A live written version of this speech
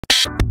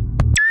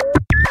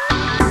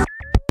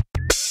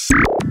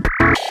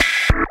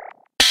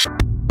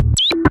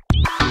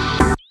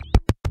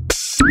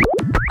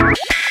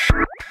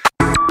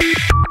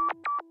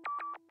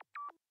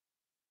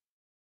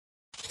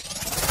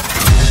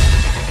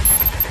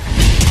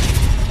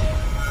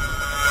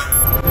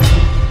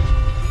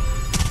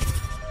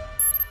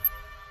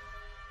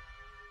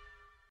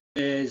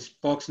is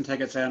Boxing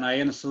Tickets NI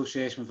in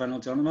association with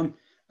Vinyl Gentlemen.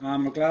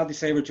 We're glad to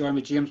say we're joined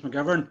with James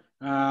McGivern.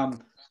 How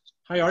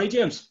are you,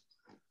 James?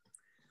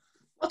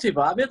 Not too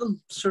bad, mate.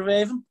 I'm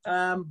surviving.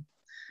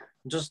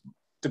 Just,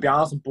 to be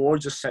honest, I'm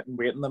bored just sitting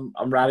waiting.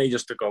 I'm ready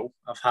just to go.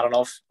 I've had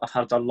enough. I've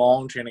had a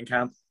long training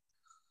camp.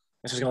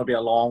 This is going to be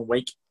a long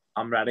week.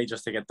 I'm ready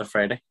just to get to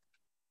Friday.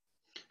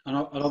 And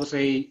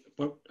obviously,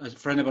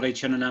 for anybody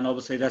tuning in,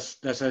 obviously this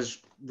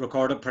is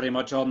recorded pretty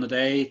much on the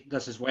day.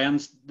 This is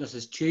Wednesday. This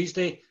is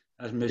Tuesday.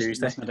 I missed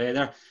the day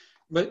there.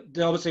 But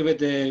obviously with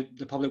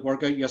the public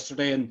workout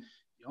yesterday, and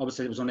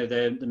obviously it was only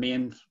the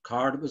main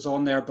card that was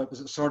on there, but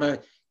was it sort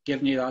of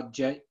giving you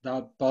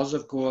that buzz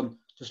of going,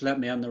 just let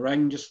me in the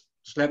ring, just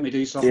let me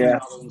do something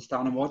rather than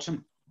stand and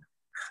watching?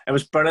 It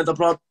was brilliant. I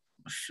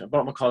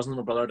brought my cousin and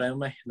my brother down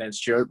with me, and then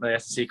Stuart, my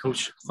S&C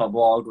coach, thought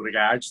we'll all go to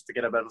guards to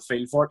get a bit of a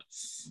feel for it.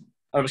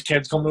 There was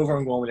kids coming over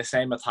and going, "We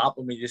sign my top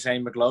and we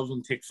sign my gloves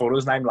and take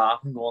photos," and I'm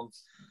laughing, going,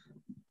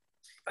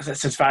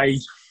 it's very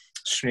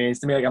strange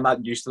to me. Like, I'm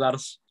not used to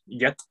that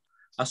yet,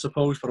 I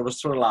suppose, but I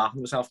was sort of laughing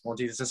to myself, going,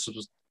 Jesus, this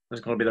is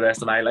going to be the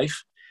rest of my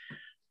life.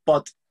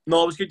 But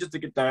no, it was good just to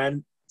get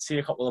down, see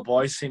a couple of the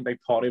boys, see Big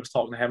Potty, was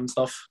talking to him and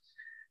stuff,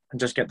 and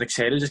just getting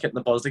excited, just getting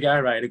the buzz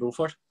together, ready to go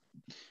for it.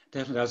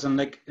 Definitely does. And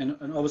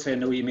obviously I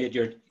know you made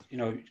you're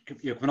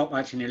coming up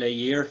actually nearly a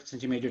year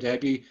since you made your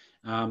debut,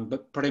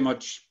 but pretty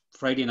much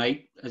Friday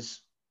night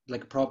is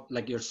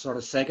like your sort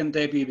of second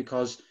debut,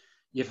 because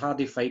you've had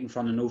to fight in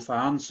front of no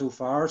fans so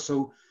far.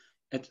 So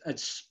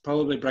it's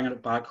probably bringing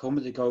it back home.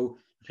 They go,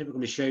 people are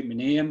going to be shouting my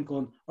name,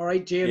 going, "All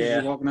right, James,"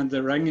 you're walking into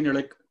the ring, and you're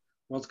like,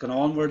 "What's going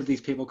on? Where did these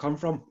people come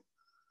from?"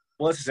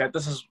 Well, this is it.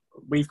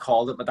 We've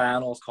called it, my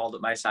dad always called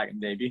it my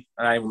second debut.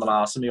 And anyone that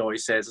asks him, he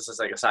always says this is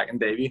like a second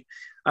debut.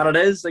 And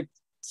it is like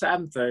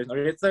 7,000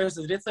 or 8,000.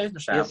 Is it 8,000 or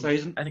 7,000?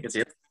 8,000. I think it's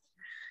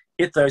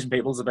 8,000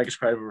 people is the biggest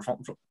crowd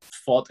we've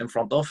fought in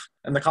front of.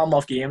 In the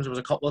Commonwealth Games, there was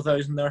a couple of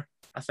thousand there,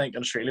 I think,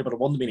 in Australia, but it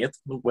wouldn't have been 8,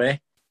 no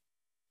way.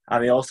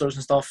 And the Ulsters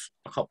and stuff,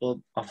 a couple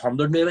of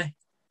 100 maybe.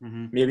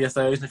 Mm-hmm. Maybe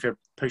 1,000 if you're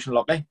pushing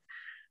lucky.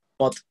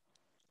 But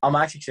I'm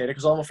actually excited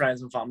because all my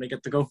friends and family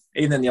get to go.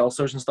 Even in the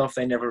Ulsters and stuff,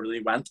 they never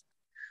really went.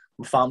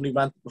 My family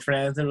went, my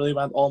friends didn't really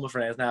went. All my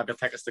friends now have got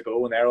tickets to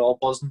go, and they're all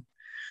buzzing.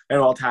 They're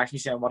all texting me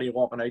saying, "What are you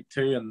walking out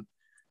to?" and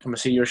 "Come and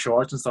see your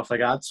shorts" and stuff like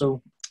that.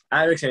 So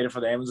I'm excited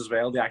for them as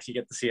well. They actually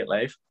get to see it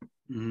live.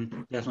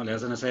 Mm-hmm. Definitely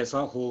is. And I say it's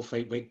that whole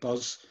fight week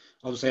buzz.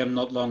 Obviously, I'm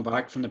not long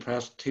back from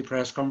the two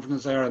press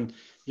conferences there, and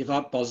you've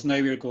that buzz now.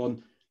 You're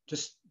going,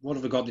 just what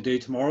have we got to do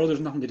tomorrow? There's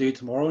nothing to do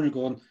tomorrow, and you're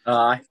going.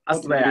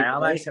 That's the way I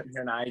am. I'm sitting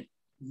here now,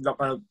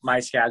 looking at my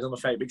schedule, my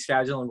fight week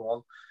schedule, and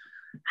going,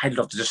 I'd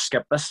love to just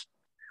skip this.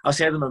 I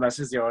said to my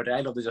missus the other day,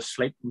 I'd love to just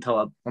sleep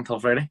until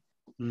Friday.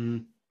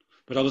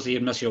 But obviously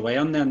you'd miss your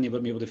weigh-in, then you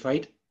wouldn't be able to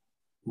fight.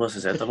 Well, this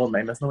is it. I wouldn't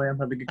mind missing the weigh-in.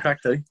 That'd be a good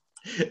crack too.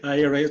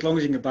 You're right, as long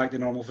as you can get back to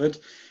normal food.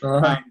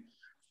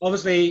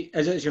 Obviously,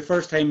 as it's your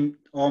first time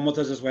on with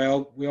us as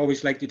well, we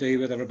always like to do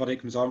with everybody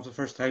that comes on for the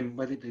first time,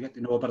 whether they get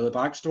to know a bit of the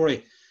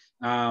backstory.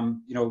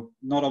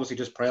 Not obviously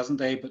just present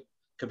day, but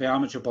could be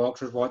amateur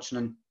boxers watching,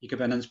 and you could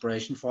be an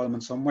inspiration for them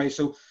in some way.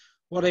 So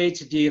what age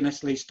did you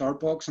initially start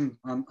boxing,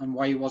 and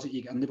why was it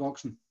you got into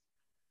boxing?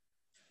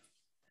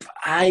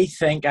 I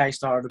think I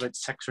started about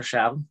 6 or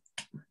 7.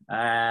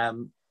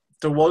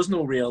 There was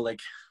no real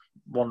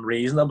one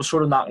reason. I was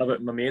sort of knocking about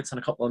with my mates, and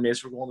a couple of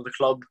mates were going to the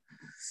club.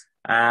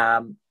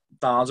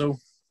 Danzo,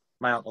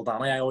 my Uncle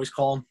Danny, I always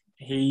call him,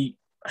 he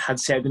had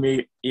said to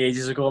me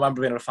ages ago, I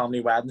remember being at a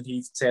family wedding, and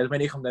he said,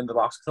 when he come down to the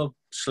boxing club,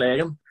 slag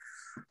him.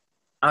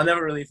 I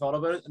never really thought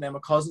about it, and then my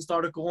cousin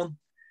started going,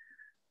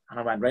 and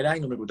I went, right, I'm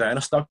going to go down.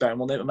 I snuck down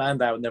one night with my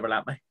dad would never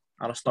let me,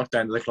 and I snuck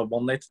down to the club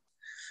one night.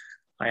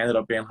 I ended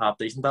up being half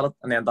decent at it,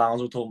 and then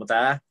Danzo told my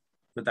dad.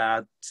 My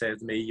dad said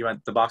to me, "You went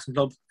to the boxing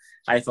club."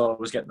 I thought I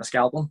was getting a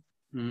scalpel,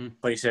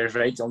 but he says,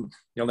 "Right,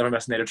 you'll never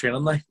miss a night of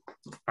training now,"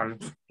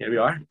 and here we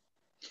are.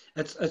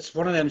 It's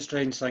one of them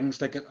strange things.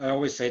 Like I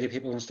always say to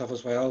people and stuff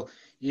as well.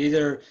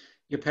 Your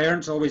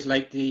parents always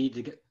like to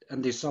get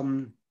into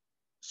some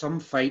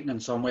fighting in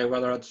some way,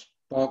 whether it's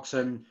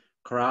boxing,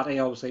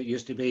 karate, obviously it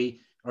used to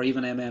be, or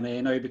even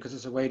MMA now, because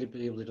it's a way to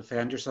be able to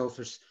defend yourself.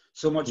 There's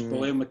so much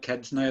bullying with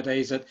kids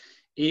nowadays that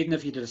even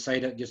if you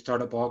decided you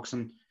started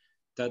boxing,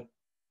 that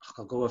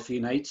I'll go a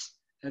few nights,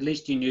 at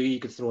least you knew you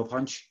could throw a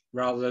punch,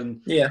 rather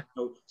than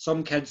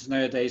some kids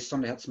nowadays,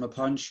 somebody hits them a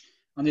punch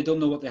and they don't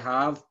know what they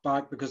have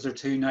back because they're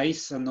too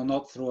nice, and they'll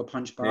not throw a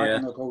punch back,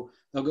 and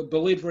they'll get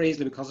bullied very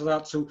easily because of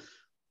that. So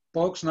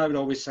boxing, I would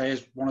always say,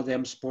 is one of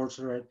them sports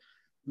where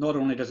not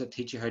only does it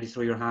teach you how to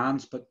throw your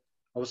hands, but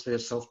obviously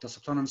it's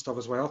self-discipline and stuff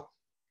as well.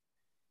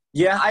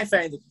 Yeah, I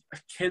find that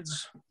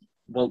kids,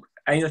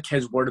 any of the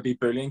kids were to be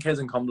bullying kids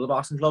and come to the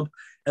boxing club,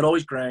 it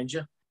always grounds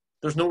you.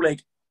 There's no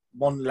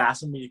one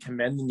lesson where you come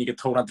in and you get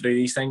told not to do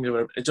these things.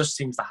 It just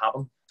seems to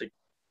happen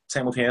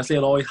simultaneously.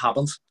 It always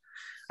happens,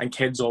 and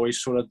kids always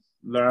sort of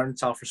learn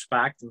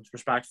self-respect and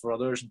respect for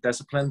others and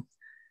discipline.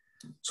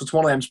 So it's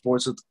one of them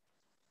sports that,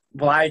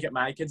 will I get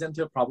my kids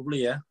into it?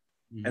 Probably, yeah.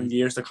 In the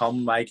years to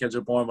come, my kids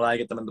are born, will I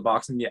get them into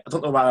boxing? Yeah. I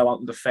don't know whether I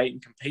want them to fight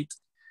and compete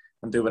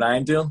and do what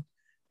I'm doing,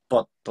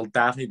 but they'll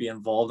definitely be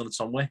involved in it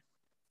some way.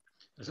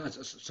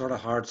 It's sort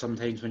of hard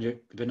sometimes when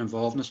you've been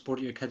involved in a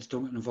sport, your kids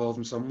don't get involved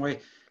in some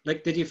way.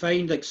 Like, did you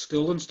find like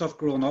school and stuff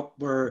growing up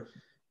where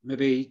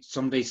maybe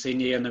somebody seen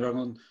you and they were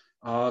going,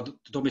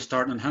 don't be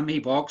starting on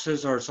him,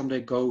 boxes, or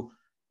somebody go,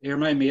 here,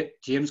 my mate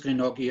James going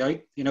to knock you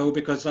out,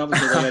 because that was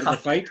the way out of the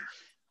fight.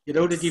 Did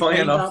you Funny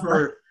find enough,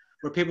 that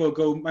where people would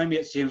go, my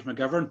mate's James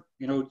McGivern,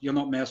 you'll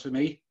not mess with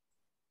me?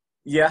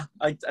 yeah,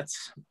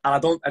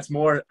 it's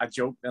more a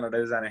joke than it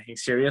is anything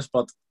serious,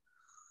 but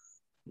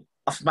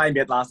my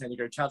mate last night in the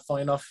group chat,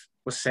 funny enough,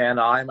 was saying,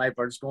 my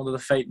bird's going to the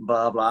fight and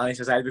blah, blah. And he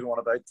says, I'd be going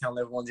about telling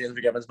everyone James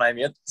McGivern's my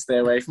mate, stay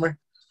away from her.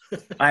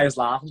 I was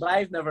laughing, but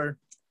I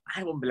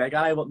wouldn't be like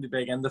that. I wouldn't be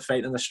big into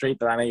fighting in the street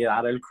or any of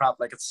that old crap.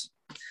 Like,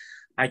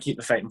 I keep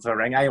the fighting for the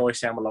ring. I always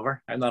say I'm a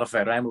lover. I'm not a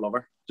fighter, I'm a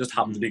lover. Just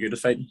happen to be good at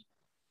fighting.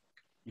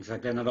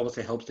 Exactly, and it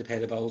obviously helps to pay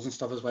the bills and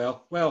stuff as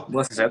well. Well,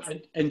 this is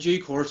it. In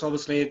due course,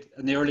 obviously,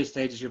 in the early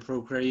stages of your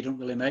pro career, you don't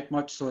really make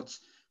much, so it's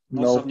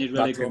not something you'd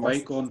really go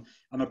about going,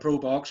 I'm a pro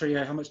boxer,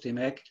 yeah, how much do you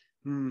make?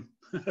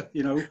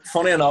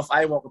 Funny enough,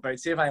 I walk about,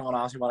 see if anyone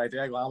asks me what I do,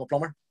 I go, I'm a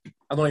plumber.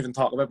 I don't even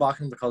talk about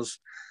boxing because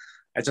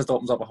it just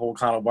opens up a whole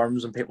can of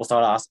worms and people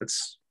start asking.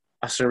 It's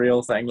a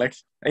surreal thing. Like,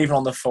 even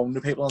on the phone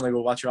to people and they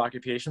go, what's your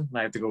occupation? And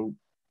I have to go,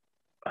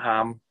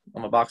 I'm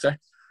a boxer.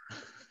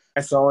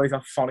 It's always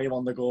a funny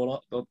one to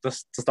go to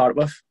start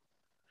with.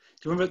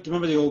 Do you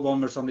remember the old one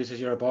where somebody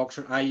says you're a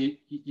boxer?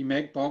 You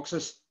make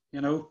boxes,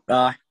 you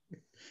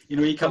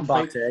can't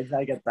box eggs.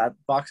 I get that.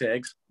 Box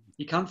eggs.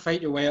 You can't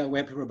fight your way out of a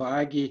wet paper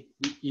bag.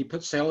 You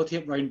put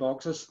sellotape around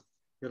boxes,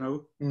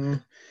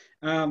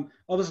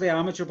 Obviously,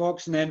 amateur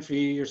boxing then for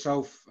you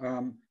yourself,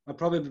 I'd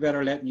probably be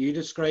better letting you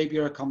describe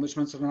your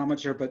accomplishments as an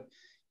amateur, but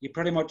you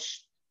pretty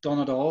much done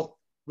it all,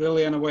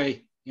 really, in a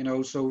way,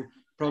 so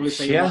probably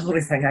say... Yeah, the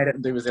only thing I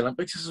didn't do was the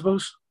Olympics, I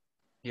suppose.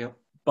 Yeah.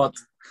 But,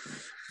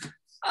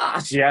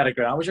 I had a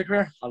great amateur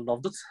career. I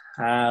loved it.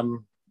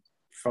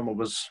 From I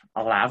was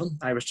 11,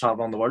 I was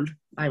travelling the world.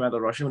 I went to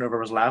Russia whenever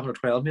I was 11 or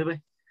 12,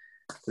 maybe,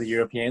 to the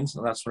Europeans,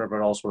 and that's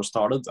whenever it all sort of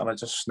started, and it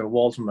just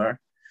snowballed from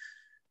there.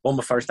 Won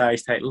my first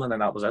Irish title, and then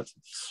that was it.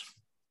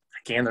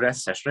 Again, the rest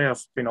is history.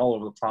 I've been all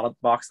over the planet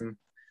boxing,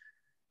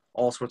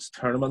 all sorts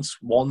of tournaments,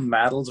 won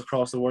medals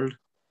across the world,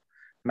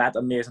 met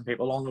amazing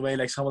people along the way,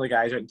 like some of the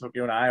guys out in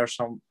Tokyo and I, or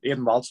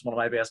Aidan Waltz, one of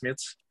my best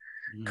mates,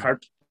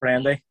 Kurt,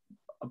 Brandy.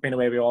 I've been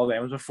away with all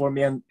them before.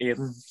 Me and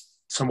Aidan,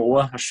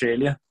 Samoa,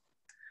 Australia,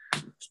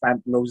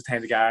 spent loads of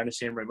time together in the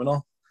same room and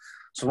all.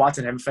 So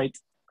watching him fight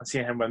and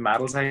seeing him win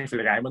medals, I feel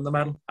like I won the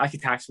medal. I actually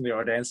texted him the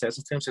other day and said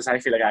to him, I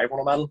feel like I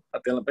won a medal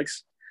at the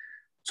Olympics.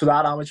 So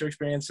that amateur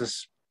experience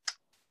is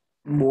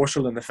more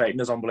so than the fighting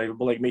is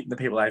unbelievable. Like, meeting the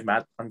people I've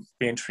met and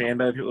being trained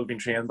by the people I've been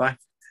trained by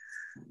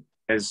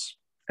is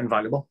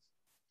invaluable.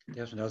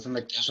 Yes, it does. And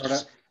like,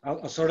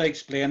 I'll sort of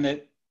explain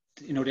it,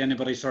 to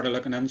anybody sort of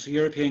looking in. So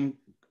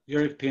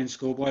European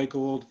Schoolboy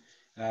gold,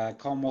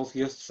 Commonwealth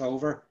Youth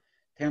silver,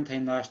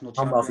 10-time national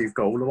champion. Commonwealth Youth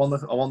gold.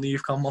 I won the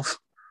Youth Commonwealth.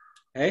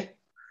 Hey,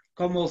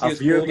 Commonwealth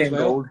Youth European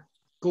gold as well.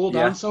 Gold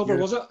yeah, and silver,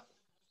 was it?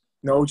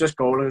 No, just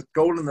gold.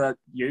 Gold in the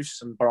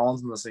youths and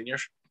bronze in the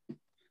seniors.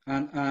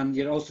 And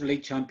you're Ulster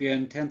Elite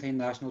Champion, 10-time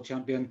national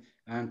champion,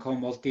 and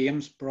Commonwealth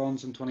Games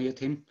bronze in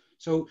 2018.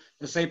 So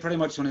I say pretty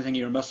much the only thing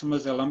you were missing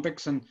was the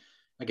Olympics, and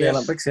I guess the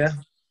Olympics, yeah.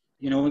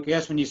 I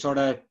guess when you sort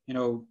of,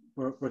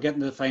 we're getting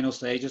to the final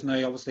stages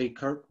now. Obviously,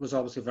 Kurt was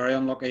obviously very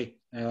unlucky.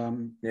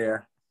 Yeah.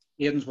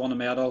 Aidan's won a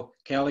medal.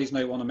 Kelly's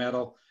now won a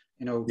medal.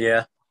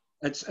 Yeah.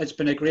 It's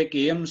been a great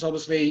games,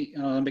 obviously,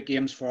 Olympic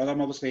Games for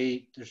them.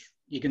 Obviously,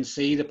 you can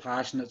see the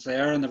passion that's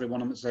there, and every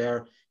one of them that's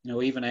there.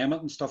 Even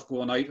Emmett and stuff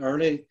going out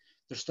early,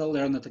 they're still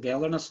there in the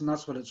togetherness, and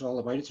that's what it's all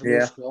about. It's a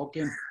real squad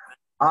game.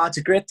 It's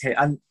a great team,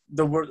 and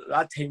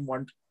that team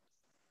weren't.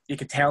 You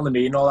could tell to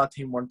me, that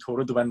team weren't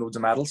toted to win loads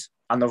of medals,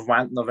 and they've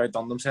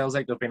outdone themselves.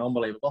 Like, they've been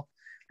unbelievable.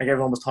 Like,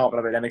 everyone was talking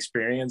about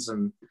inexperience,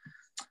 and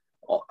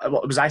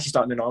it was actually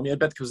starting to annoy me a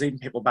bit because even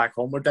people back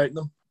home were doubting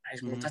them. I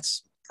was going,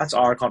 that's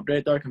our country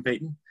out there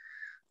competing,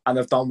 and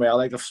they've done well.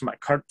 Like,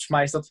 Kurt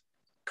smashed it.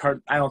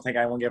 Kurt, I don't think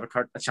anyone gave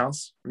Kurt a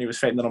chance when he was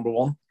fighting the number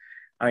one,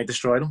 and he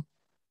destroyed him.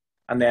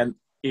 And then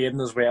Aidan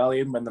as well.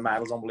 Aidan win the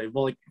medals,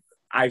 unbelievable. Like,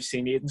 I've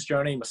seen Aidan's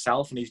journey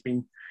myself, and he's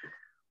been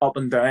up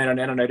and down and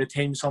in and out of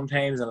teams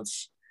sometimes, and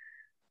it's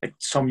like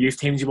some youth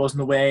teams he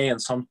wasn't away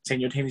and some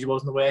senior teams he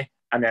wasn't away,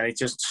 and then he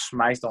just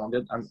smashed on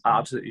it and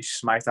absolutely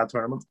smashed that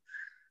tournament.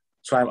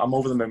 So I'm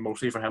over the moon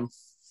mostly for him.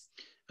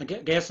 I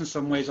guess in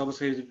some ways,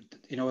 obviously,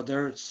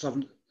 they're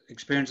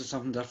experiencing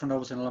something different.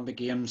 Obviously, in Olympic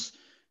Games,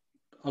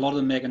 a lot of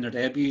them making their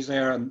debuts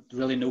there, and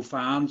really no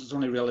fans. It's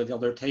only really the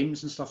other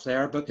teams and stuff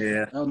there. But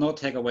I'll not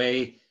take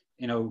away,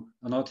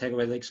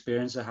 the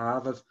experience they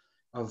have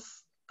of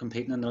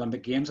competing in the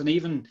Olympic Games, and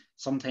even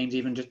sometimes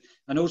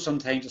I know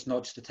sometimes it's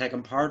not just to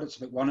taking part; it's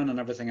about winning and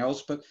everything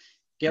else. But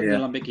getting the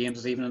Olympic Games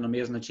is even an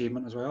amazing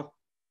achievement as well.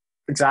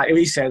 Exactly.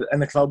 We said in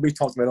the club, we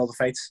talked about all the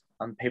fights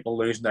and people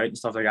losing out and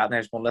stuff like that. And I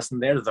just went, listen,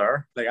 they're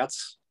there. Like,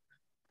 that's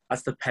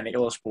the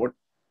pinnacle of sport.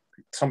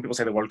 Some people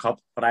say the World Cup,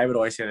 but I would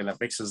always say the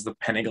Olympics is the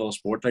pinnacle of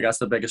sport. Like, that's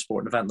the biggest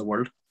sporting event in the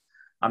world,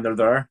 and they're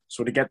there.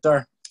 So to get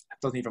there,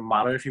 doesn't even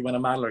matter if you win a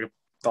medal or get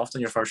duffed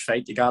in your first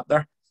fight you got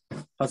there.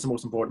 That's the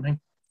most important thing.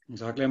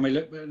 Exactly.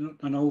 And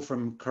I know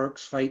from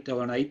Kirk's fight the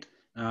other night,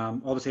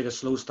 obviously the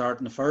slow start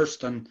in the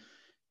first and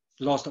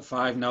lost at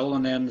 5-0,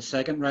 and then the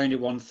second round he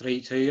won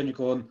 3-2, and you're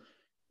going,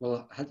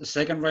 well, the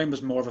second round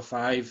was more of a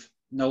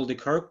 5-0 to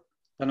Kirk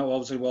than it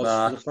obviously was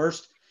for the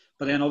first.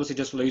 But then obviously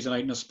just losing out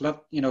in a split,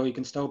 you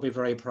can still be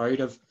very proud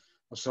of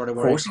sort of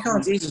where course he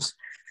can. Jesus.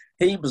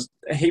 He was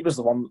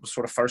the one that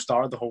sort of first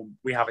started the whole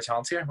we have a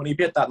chance here. When he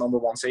beat that number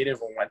one seed,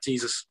 everyone went,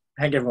 Jesus,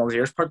 I think everyone's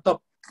ears perked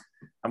up.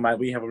 And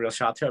we have a real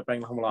shot here at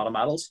bringing home a lot of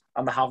medals.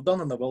 And they have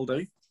done, and they will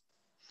do.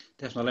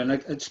 Definitely. And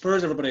it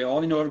spurs everybody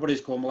on.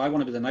 Everybody's going, well, I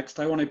want to be the next.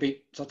 I want to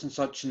beat such and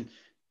such.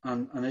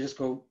 And they just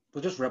go,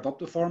 we'll just rip up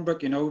the form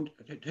book,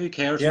 Who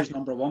cares who's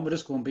number one? We'll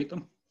just go and beat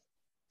them.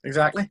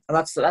 Exactly. And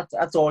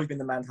that's always been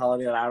the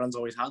mentality that Ireland's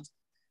always had.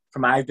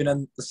 From I've been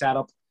in the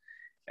setup,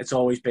 it's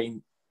always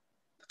been,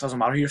 it doesn't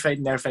matter who you're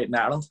fighting, they're fighting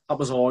Ireland. That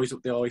was always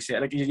what they always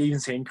said. Like, you've even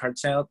seen Kurt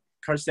said it.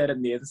 Kurt said it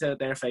in the end, said it,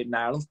 they're fighting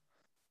Ireland.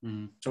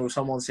 Mm-hmm. So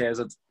someone says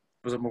it,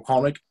 was it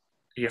McCormick?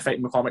 You're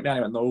fighting McCormick now? And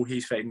he went, no,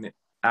 he's fighting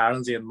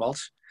Ireland's Ian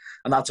Mulch.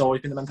 And that's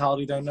always been the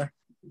mentality down there.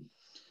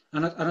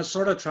 And it's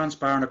sort of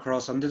transparent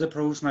across into the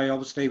pros now,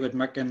 obviously, with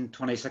Mick in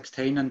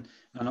 2016 and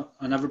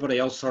everybody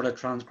else sort of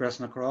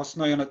transgressing across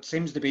now. And it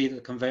seems to be the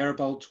conveyor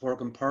belt's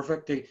working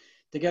perfect to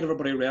get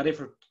everybody ready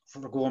for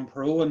going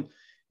pro. And,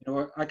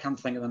 I can't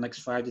think of the next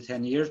 5 to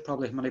 10 years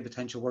probably how many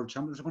potential world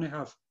champions we're going to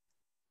have.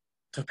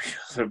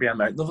 There'll be a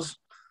mountain of us.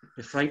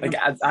 Like,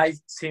 I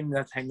seen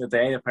that thing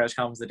today, the press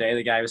conference today,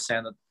 the guy was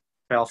saying that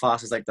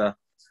Belfast is like the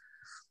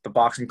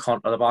boxing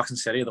the boxing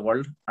city of the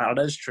world. And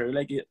it is true.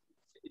 Like,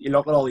 you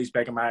look at all these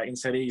big American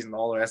cities and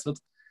all the rest of it,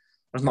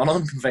 there's none of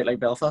them can fight like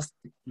Belfast.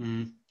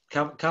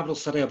 Capital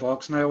city of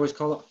boxing, I always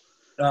call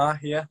it.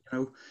 Yeah.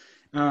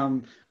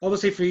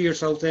 Obviously for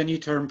yourself then, you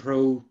turned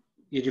pro,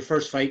 you had your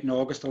first fight in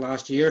August of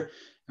last year.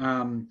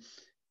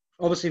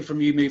 Obviously from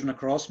you moving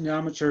across from the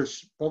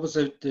amateurs, what was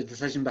the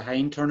decision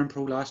behind turning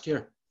pro last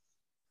year?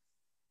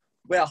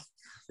 Well,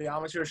 the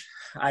amateurs,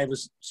 I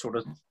was sort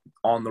of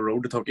on the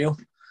road to Tokyo.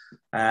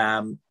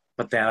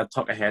 But then I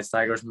took a head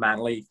staggers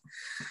mentally.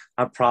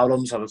 I had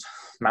problems. I was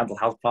mental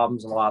health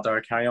problems and a lot there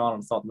to carry on.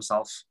 And thought to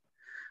myself,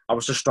 I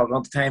was just struggling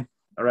at the time.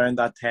 Around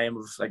that time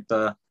of I think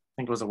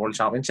it was the World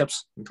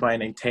Championships in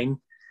 2019.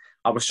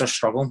 I was just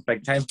struggling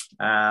big time.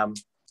 And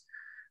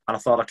I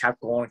thought I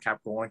kept going.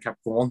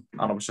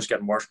 And it was just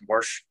getting worse and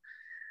worse.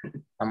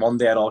 And one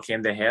day it all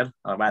came to a head.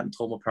 I went and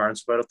told my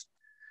parents about it.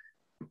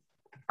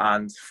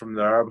 And from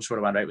there, we sort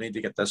of went, right, we need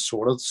to get this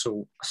sorted.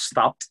 So I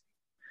stopped.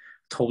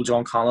 Told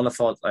John Conlan, I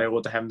thought I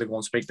owed to him to go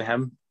and speak to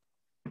him.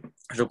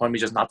 There's no point me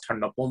just not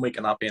turning up one week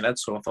and not being it,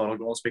 so I thought I'd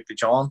go and speak to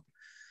John.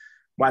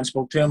 Went and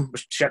spoke to him,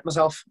 was shit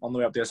myself on the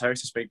way up to his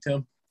house to speak to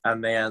him,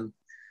 and then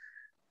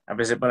I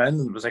was zipping in,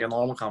 and it was like a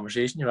normal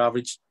conversation, your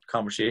average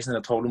conversation, and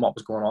I told him what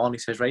was going on. He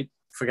says, right,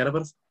 forget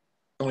about it.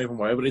 Don't even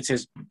worry about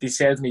it. He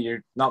said to me,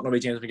 you're not going to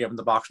be James McGivern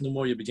the boxer no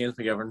more, you'll be James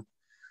McGivern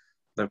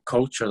the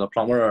coach or the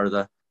plumber or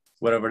the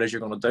whatever it is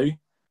you're going to do.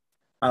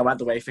 And I went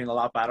away feeling a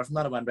lot better from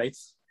that. I went, right,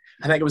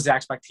 I think it was the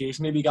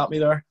expectation maybe got me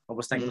there. I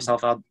was thinking to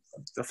myself,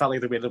 I felt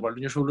like the weight of the world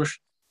on your shoulders.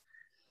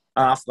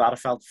 And after that, I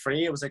felt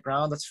free. It was like,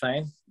 grand, that's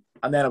fine.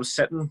 And then I was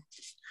sitting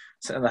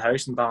in the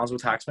house and Banzo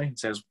texts me and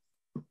says,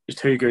 you're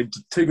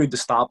too good to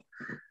stop.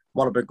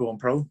 What about going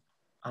pro?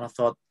 And I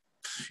thought,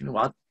 you know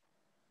what?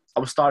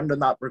 I was starting to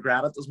not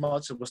regret it as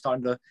much. I was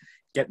starting to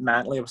get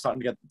mentally, I was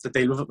starting to get to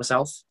deal with it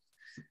myself.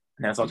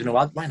 And then I thought, you know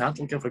what? Why not?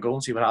 We'll give it a go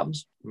and see what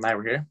happens. And now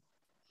we're here.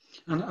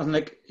 And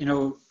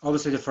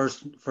obviously the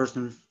first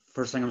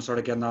thing I'm sort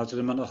of getting out to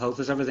the mental health,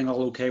 is everything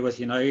all okay with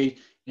you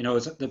now?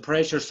 Is the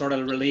pressure sort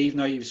of relieved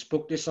now? You've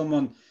spoke to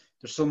someone.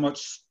 There's so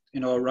much,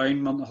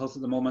 around mental health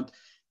at the moment.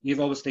 You've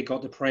obviously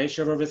got the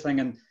pressure of everything,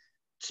 and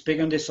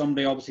speaking to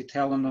somebody, obviously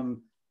telling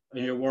them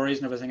your worries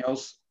and everything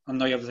else, and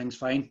now everything's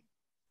fine.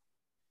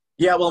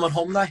 Yeah, well, I'm at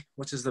home now,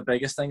 which is the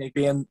biggest thing. I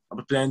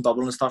was playing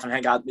Dublin and stuff, and I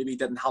think that maybe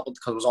didn't help it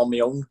because it was on my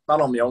own.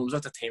 Not on my own, it was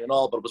with the team and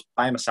all, but it was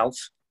by myself.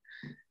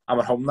 I'm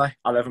at home now.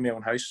 I live in my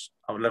own house.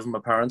 I would live with my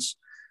parents.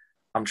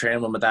 I'm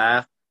training with my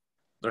dad.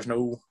 There's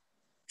no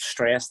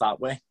stress that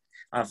way.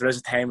 And if there is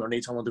a time I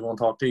need someone to go and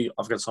talk to,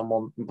 I've got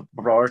someone, my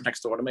brother's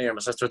next door to me, or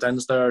my sister's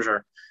downstairs,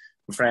 or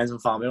my friends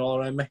and family all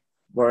around me.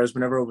 Whereas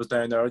whenever I was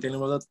down there dealing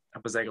with it,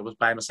 it was like it was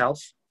by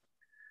myself.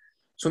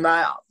 So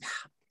now,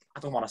 I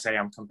don't want to say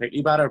I'm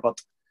completely better,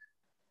 but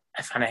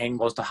if anything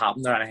was to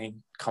happen or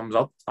anything comes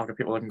up, I've got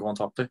people I can go and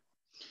talk to.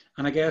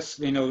 And I guess,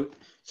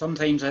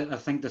 sometimes I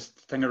think this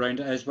thing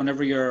around it is when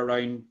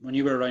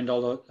you were around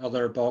all the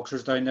other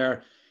boxers down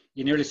there,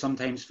 you nearly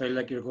sometimes feel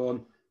like you're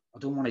going, I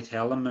don't want to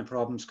tell them my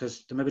problems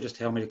because they maybe just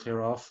tell me to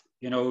clear off,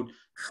 and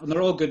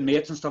they're all good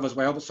mates and stuff as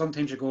well, but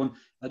sometimes you're going,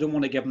 I don't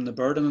want to give them the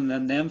burden and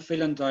then them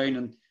feeling down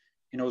and,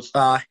 and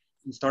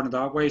starting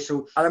that way.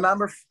 So I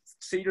remember,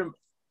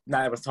 now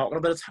I was talking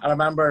about it, I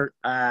remember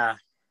there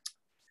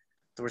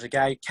was a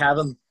guy,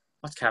 Kevin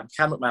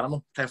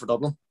McManaman, playing for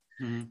Dublin.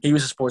 Mm-hmm. He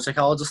was a sports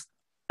psychologist.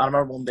 I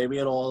remember one day we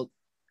had all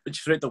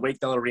throughout the week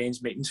they'll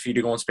arrange meetings for you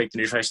to go and speak to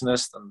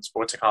nutritionists and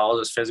sports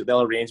psychologists, physio.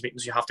 They'll arrange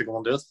meetings. You have to go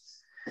and do it.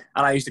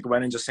 And I used to go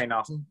in and just say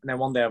nothing. And then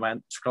one day I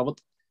went, scrub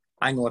it.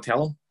 I'm going to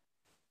tell him.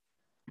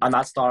 And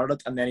that started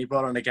it. And then he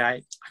brought in a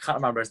guy, I can't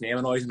remember his name,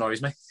 it always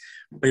annoys me.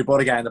 But he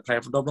brought a guy in the play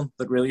for Dublin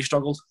that really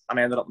struggled and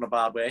ended up in a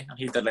bad way. And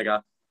he did like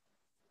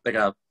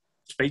a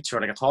speech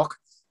or like a talk.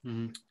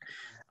 Mm-hmm. And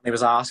he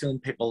was asking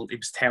people, he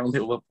was telling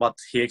people what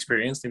he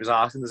experienced. He was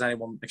asking, does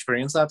anyone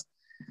experience that?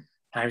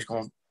 And I was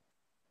going,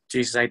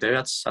 Jesus, I do.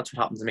 That's what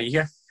happened to me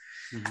here.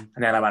 Mm-hmm.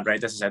 And then I went,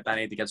 right, this is it. I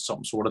need to get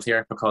something sorted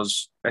here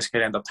because this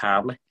could end up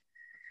terribly.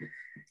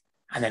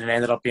 And then it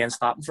ended up being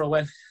stopping for a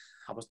while.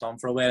 I was done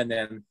for a while, and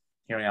then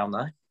here I am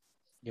now.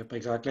 Yep,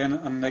 exactly.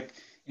 And like,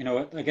 you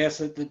know, I guess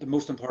the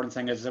most important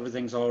thing is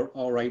everything's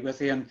all right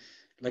with you. And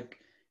like,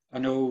 I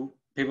know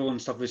people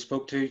and stuff we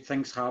spoke to,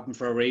 things happen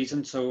for a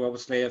reason. So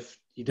obviously, if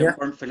you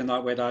weren't feeling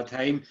that way at that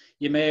time,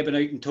 you may have been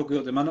out in Tokyo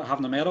at the minute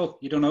having a medal.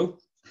 You don't know.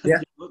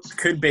 Yeah,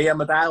 could be. And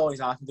my dad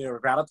always asked me, do I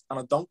regret it? And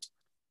I don't.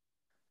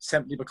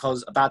 Simply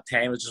because at that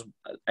time,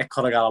 it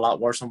could have got a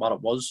lot worse than what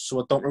it was. So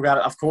I don't regret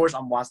it. Of course,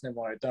 I'm watching them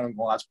out there and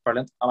going, that's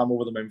brilliant. And I'm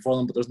over the moon for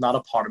them. But there's not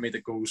a part of me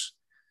that goes,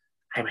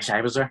 I wish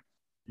I was there.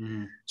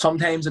 Mm.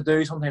 Sometimes I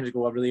do. Sometimes I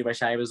go, I really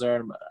wish I was there.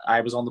 And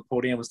I was on the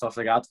podium and stuff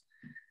like that.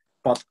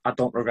 But I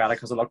don't regret it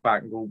because I look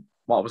back and go,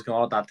 what was going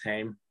on at that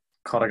time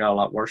could have got a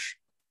lot worse.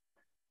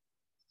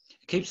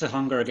 It keeps the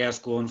hunger, I guess,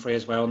 going for you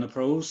as well in the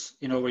pros.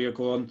 You know, where you're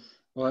going,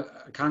 well,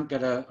 I can't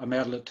get a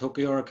medal at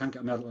Tokyo or I can't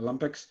get a medal at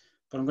Olympics,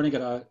 but I'm going to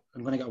get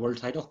a world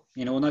title.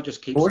 You know, and that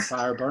just keeps the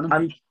fire burning.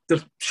 And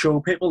to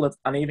show people that,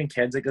 and even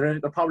kids, like there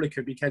probably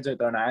could be kids out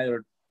there now that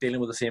are dealing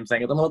with the same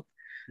thing at the moment,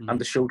 and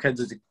to show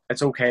kids that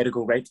it's okay to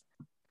go, right,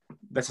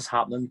 this is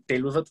happening,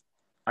 deal with it,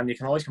 and you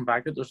can always come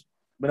back to it.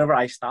 Whenever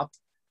I stopped,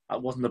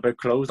 that wasn't about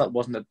close, that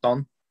wasn't it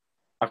done.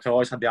 I could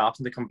always have the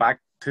option to come back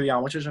to the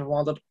amateurs if I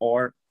wanted,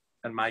 or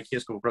in my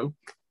case, go pro.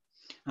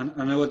 And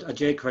I know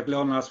Jay Quigley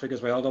on last week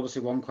as well,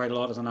 obviously won quite a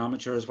lot as an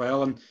amateur as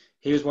well, and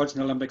he was watching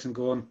the Olympics and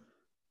going,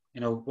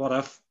 you know, what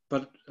if?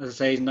 But as I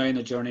say, he's now in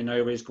the journey now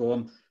where he's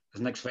going,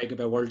 his next fight could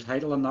be a world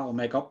title, and that will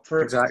make up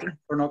for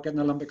not getting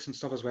the Olympics and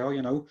stuff as well,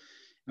 you know.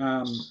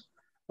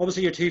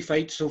 Obviously, your two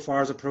fights so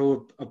far as a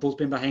pro have both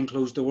been behind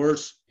closed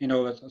doors. You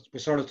know, we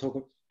sort of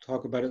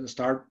talk about it at the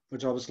start,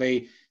 which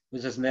obviously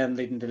was then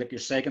leading to like your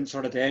second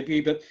sort of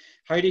debut. But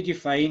how did you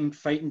find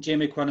fighting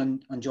Jamie Quinn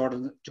and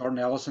Jordan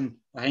Ellison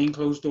behind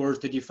closed doors?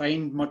 Did you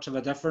find much of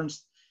a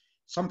difference?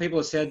 Some people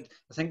have said,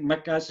 I think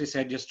Mick actually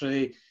said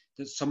yesterday,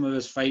 that some of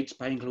his fights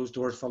behind closed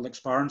doors felt like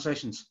sparring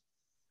sessions.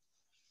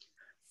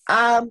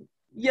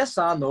 Yes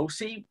and no.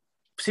 See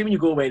when you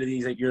go away to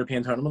these like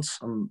European tournaments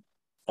and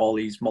all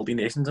these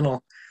multi-nations and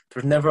all,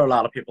 there's never a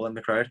lot of people in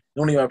the crowd.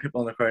 The only other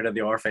people in the crowd are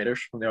the other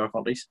fighters from the other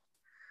countries.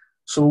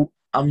 So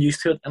I'm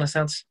used to it in a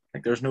sense.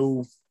 Like there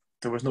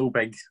was no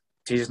big,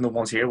 Jesus, no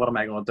one's here, what am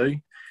I going to do?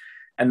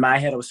 In my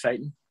head I was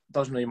fighting. It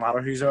doesn't really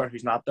matter who's there,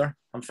 who's not there.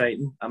 I'm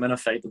fighting. I'm in a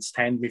fight that's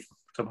timed me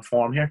to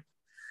perform here.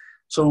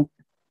 So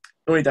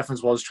the only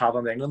difference was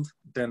traveling to England,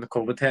 doing the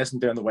COVID test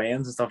and doing the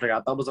weigh-ins and stuff like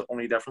that. That was the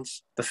only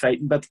difference. The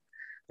fighting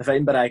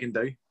bit I can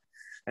do.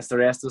 It's the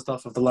rest of the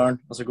stuff I have to learn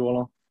as I go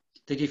along.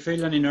 Did you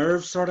feel any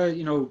nerves sort of,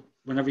 you know,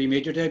 whenever you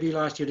made your debut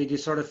last year, did you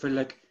sort of feel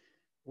like,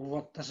 well,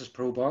 what, this is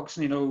pro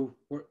boxing, you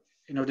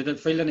know, did it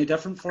feel any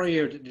different for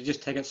you, or did you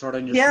just take it sort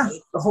of in your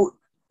stride?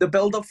 The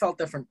build-up felt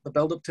different. The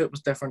build-up to it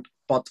was different,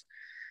 but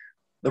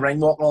the ring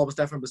walk and all was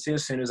different. But see,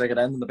 as soon as I got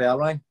in and the bell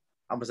rang,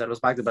 it was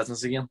back to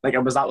business again. Like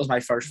that was my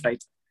first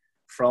fight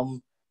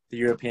from the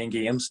European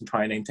Games in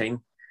 2019,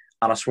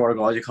 and I swear to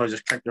God, you could have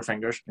just clicked your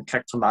fingers and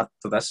clicked from that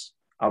to this.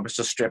 I was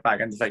just straight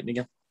back into fighting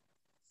again.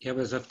 Yeah, it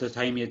was as if the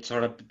time you'd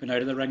sort of been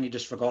out of the ring, you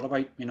just forgot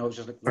about. You know, it was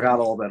just like forgot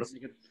all about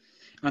it.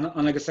 And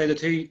like I say,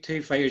 the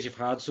two fighters you've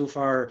had so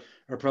far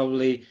are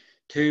probably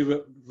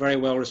two very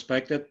well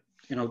respected,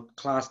 you know,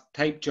 class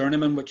type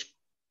journeymen, which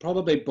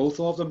probably both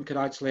of them could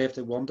actually, if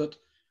they wanted,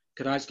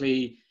 could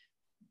actually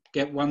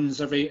get wins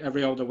every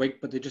other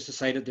week, but they just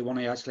decided they want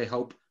to actually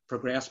help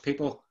progress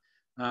people.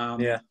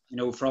 You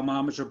know, from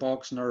amateur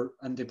boxing or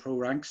into pro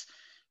ranks.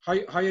 How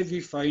have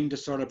you found the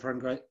sort of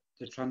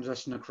the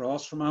transition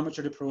across from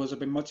amateur to pro? Has there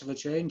been much of a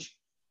change?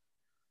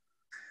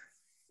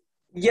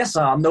 Yes,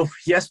 no.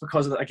 Yes,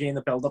 because again,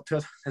 the build up to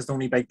it is the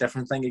only big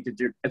different thing you could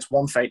do. It's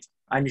one fight.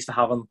 I'm used to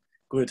having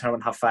go to a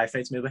tournament and have 5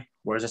 fights maybe,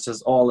 whereas this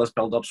is all this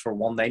build ups for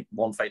one night,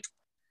 one fight.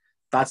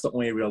 That's the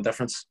only real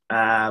difference.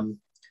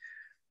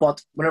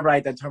 But whenever I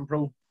did turn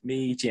pro,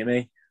 me,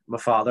 Jamie, my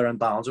father, and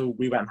Danzo,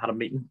 we went and had a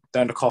meeting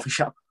down the coffee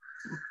shop,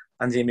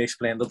 and Jamie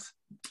explained it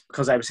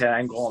because I was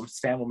saying I'm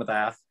staying with my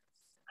dad.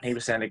 And he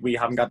was saying, like, we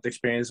haven't got the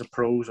experience of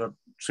pros,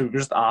 so we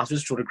just asked,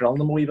 just sort of grilling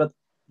them a wee bit.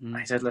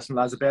 I said, listen,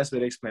 that's the best way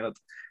to explain it.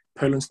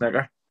 Pool and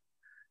snooker.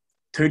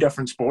 2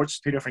 different sports,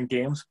 2 different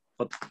games,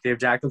 but the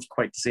objective's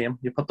quite the same.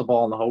 You put the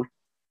ball in the hole.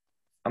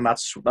 And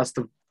that's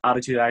the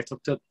attitude I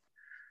took to it.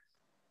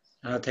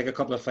 And I'll take a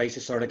couple of fights to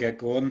sort of get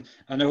going.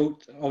 I know,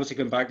 obviously,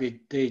 going back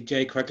to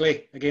Jay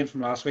Quigley, again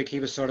from last week, he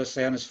was sort of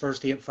saying his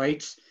first 8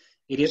 fights,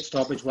 8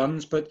 stoppage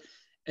wins, but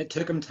it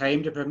took him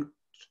time to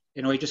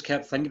you know, he just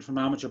kept thinking from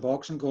amateur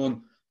boxing,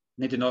 going,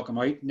 need to knock him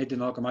out, need to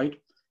knock him out.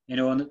 You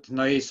know, and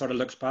now he sort of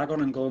looks back on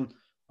it and going,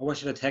 I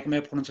wish I'd have taken my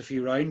opponents a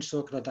few rounds so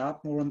I could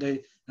adapt more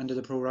into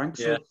the pro ranks.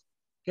 Yeah. So I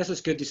guess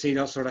it's good to see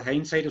that sort of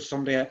hindsight of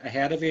somebody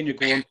ahead of you and you're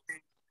going,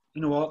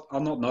 you know what,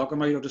 I'll not knock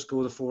him out, I'll just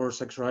go the 4 or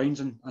 6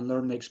 rounds and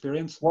learn the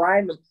experience. Well,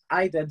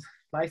 I did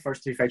my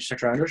first 2 fights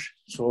 6 rounders,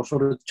 so I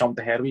sort of jumped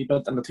ahead a wee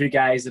bit. And the 2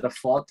 guys that I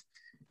fought,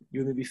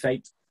 you maybe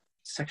fight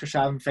 6 or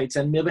 7 fights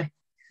in, maybe.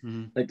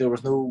 Mm-hmm. Like, there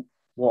was no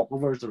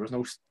walkovers, there was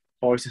no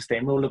boys to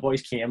steamroll. The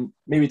boys came,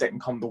 maybe didn't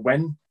come to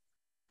win,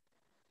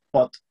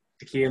 but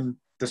they came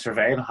to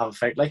survive and have a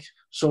fight, like.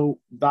 So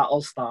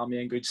that'll stand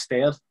me in good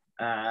stead.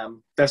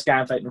 This guy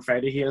I'm fighting on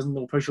Friday, he hasn't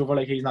no pushover,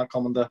 like he's not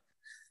coming to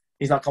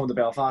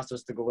Belfast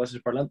just to go, this is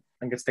brilliant,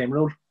 and get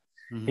steamrolled.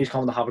 Mm-hmm. He's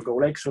coming to have a go,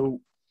 like.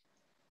 So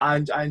I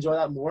enjoy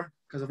that more,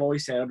 because I've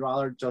always said I'd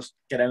rather just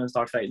get in and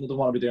start fighting. I don't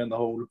want to be doing the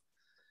whole,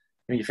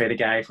 you fight a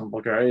guy from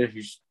Bulgaria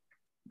who's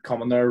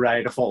coming there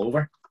ready to fall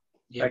over.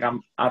 Yeah.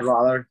 Like, I'd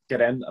rather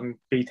get in and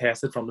be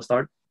tested from the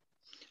start.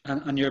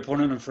 And your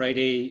opponent on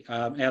Friday,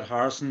 Ed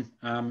Harrison,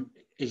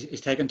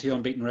 he's taken 2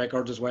 unbeaten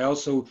records as well.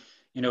 So,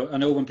 you know, I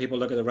know when people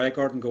look at the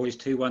record and go, he's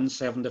 2 wins,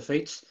 7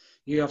 defeats,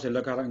 you have to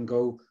look at it and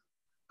go,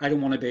 I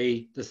don't want to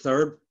be the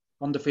 3rd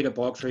undefeated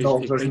boxer. No,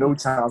 there's no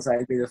chance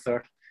I'd be the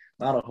 3rd.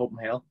 Not a hope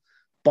in hell.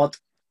 But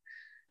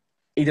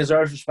he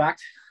deserves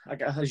respect.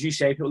 Like, as you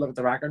say, people look at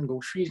the record and go,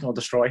 sure, he's going to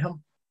destroy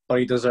him. But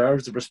he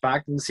deserves the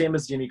respect. And the same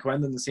as Jimmy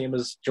Quinn and the same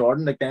as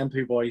Jordan, like them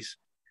 2 boys,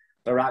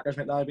 their records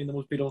might not have been the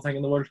most beautiful thing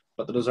in the world,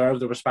 but they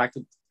deserve the respect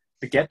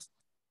to get.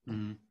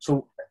 Mm-hmm.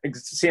 So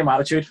it's the same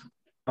attitude.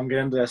 I'm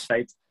getting into this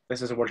fight.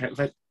 This is a world title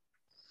fight.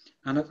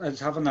 And it's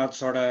having that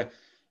sort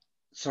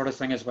of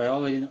thing as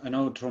well. I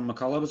know Tyrone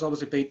McCullough was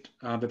obviously beat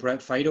by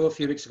Brett Feile a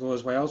few weeks ago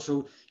as well.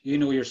 So you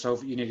know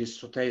yourself, you need to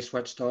stay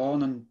switched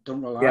on and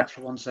don't relax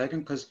for 1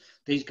 second, because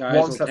these guys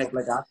one slip up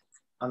like that,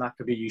 and that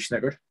could be you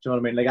sniggered. Do you know what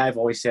I mean? Like, I've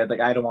always said,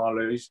 like, I don't want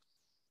to lose.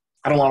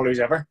 I don't want to lose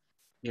ever.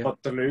 Yeah.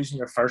 But to lose in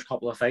your first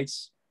couple of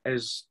fights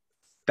is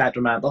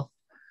detrimental.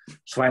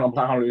 So I don't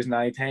plan on losing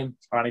any time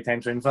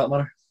soon, for that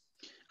matter.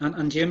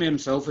 And Jamie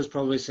himself has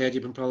probably said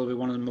you've been probably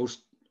one of the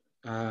most,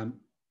 one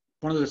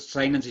of the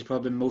signings he's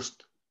probably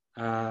most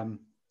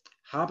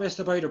happiest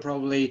about, or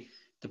probably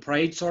the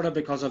pride sort of,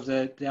 because of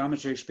the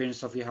amateur experience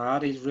stuff you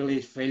had. He really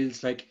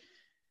feels like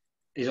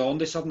he's on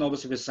to something,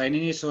 obviously, with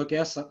signing you. So I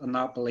guess in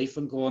that belief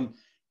and going,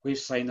 we've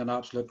signed an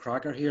absolute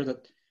cracker here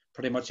that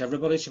pretty much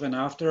everybody should have been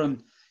after.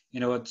 And, you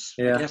know, I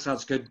guess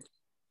that's good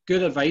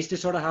advice to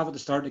sort of have at the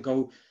start, to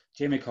go,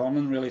 Jamie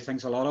Conlan really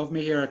thinks a lot of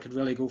me here. I could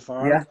really go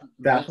far. Yeah,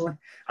 definitely.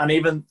 And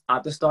even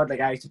at the start,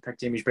 like, I used to pick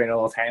Jamie's brain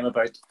all the time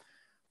about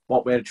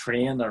what way to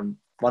train or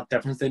what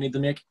difference they need to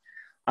make.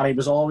 And he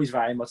was always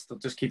very much to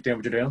just keep doing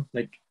what you're doing.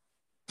 Like,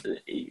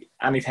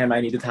 anytime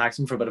I need to tax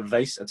him for a bit of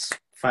advice, it's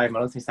 5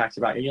 minutes, he's taxed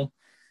you back again.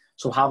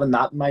 So having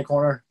that in my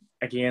corner,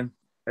 again,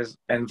 is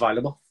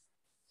invaluable.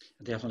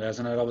 It definitely is,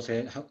 and it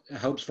obviously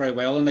helps very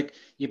well. And like,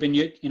 you've been,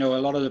 you know,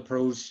 a lot of the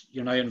pros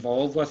you're now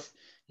involved with,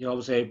 you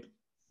obviously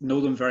know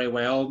them very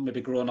well,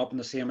 maybe growing up in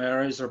the same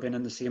areas or being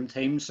in the same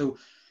team. So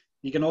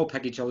you can all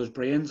pick each other's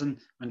brains and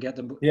get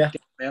them get the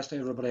best out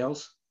of everybody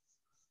else.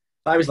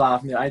 I was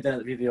laughing. I did an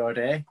interview the other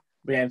day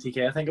with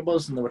MTK, I think it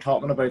was, and they were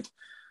talking about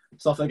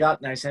stuff like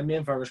that. Now, me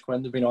and Fergus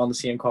Quinn have been on the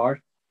same card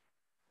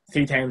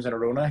 3 times in a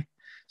row now.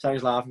 So I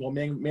was laughing. Well,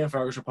 me and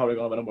Fergus are probably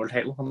going to win a world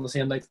title on the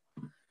same night.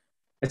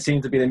 It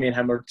seemed to be that me and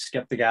him were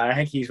skipped the guy. I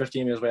think he's with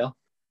Jamie as well.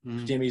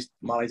 Mm. Jamie's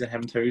managing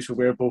him too, so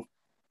we're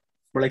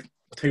like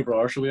 2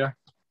 brothers, so we are.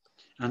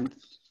 And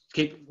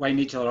keep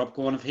winding each other up,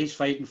 going, if he's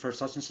fighting for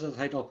such and such a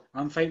title,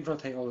 I'm fighting for a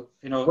title.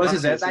 You know, well, this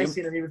is it. I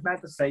seen him. He was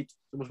meant to fight.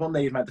 There was one day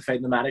he was meant to fight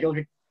in the medical.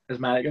 His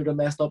medical got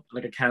messed up,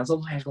 like, it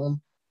cancelled. I was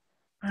going,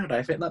 why did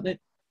I fight in that night?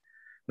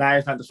 Now I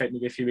was meant to fight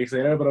maybe a few weeks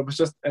later, but it was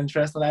just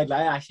interesting. I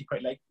actually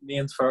quite like me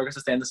and Fergus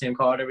to stay in the same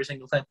card every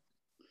single time.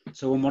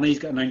 So when one of these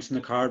get announced in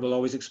the card, we'll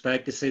always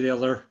expect to see the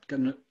other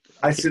getting.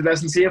 I see.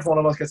 Listen, see if one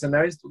of us gets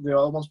announced, the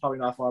other one's probably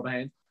not far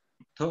behind.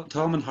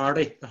 Tom and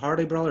Hardy, the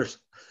Hardy brothers.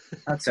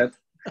 That's it.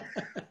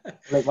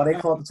 Like what they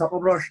call the Tuckle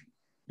brothers.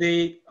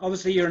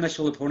 Obviously your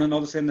initial opponent,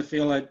 obviously in the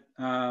field,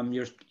 when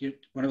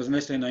it was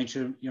initially announced,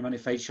 you're meant to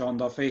fight Sean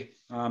Duffy.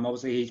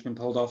 Obviously he's been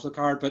pulled off the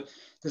card, but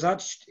does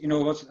that, you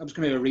know, I was going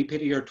to be a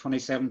repeat of your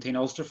 2017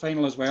 Ulster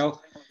final as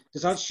well.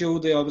 Does that show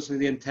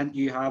the intent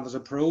you have as a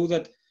pro,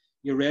 that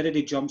you're ready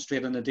to jump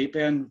straight in the deep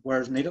end where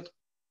it's needed?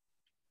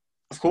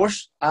 Of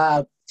course.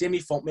 Jamie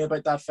phoned me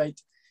about that fight.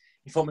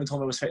 He phoned me and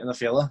told me I was fighting the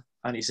Feile,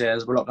 and he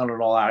says, we're looking at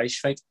an all-Irish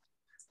fight.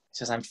 He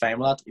says, I'm fine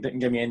with that. He didn't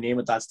give me a name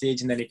at that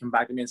stage, and then he came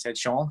back to me and said,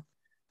 Sean.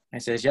 And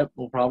he says, yep,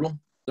 no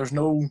problem. There's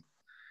no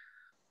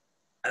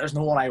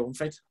one I won't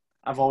fight.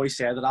 I've always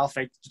said that I'll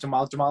fight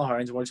Jamal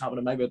Hearns, world champion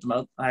in my bout the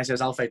minute, and I says,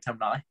 I'll fight him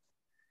now.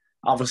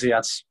 Obviously,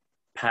 that's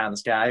pie in the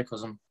sky,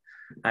 because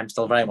I'm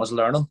still very much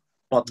learning.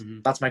 But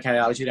that's my kind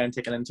of attitude I'm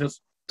taking into it.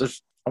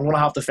 I'm going to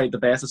have to fight the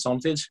best at some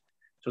stage.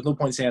 There's no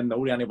point saying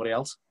no to anybody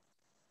else.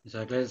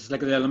 Exactly. It's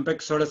like the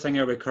Olympic sort of thing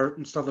here with Kurt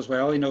and stuff as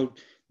well. You know,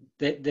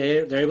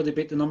 they're able to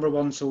beat the number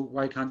one, so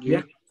why can't you?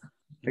 Yeah.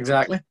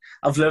 Exactly.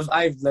 I've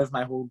lived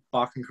my whole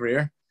boxing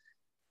career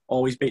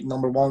always beating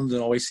number ones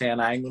and always saying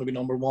I'm going to be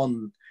number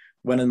one,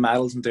 winning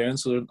medals and doing.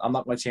 So I'm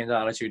not going to change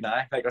that attitude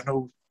now. Like there's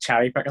no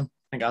cherry picking.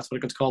 I think that's what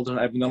it gets called.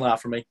 I've none of that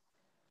for me.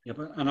 Yeah,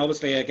 and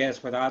obviously, I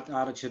guess with that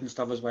attitude and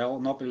stuff as well,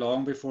 it'll not be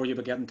long before you'll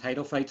be getting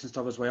title fights and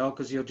stuff as well,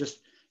 because you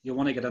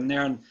want to get in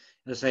there and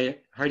they say,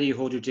 how do you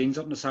hold your jeans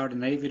up on a Saturday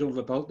night if you don't have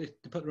a belt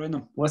to put around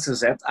them? What's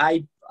is it?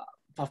 I've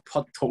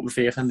put total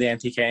faith in the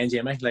NTK and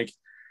Jamie. Like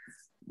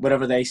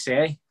whatever they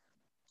say,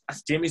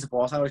 Jamie's the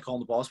boss. I always call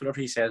him the boss.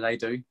 Whatever he says, I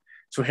do.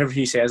 So whoever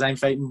he says I'm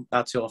fighting,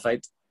 that's who I'll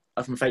fight.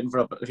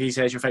 If he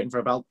says you're fighting for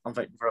a belt, I'm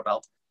fighting for a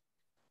belt.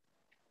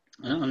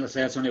 And I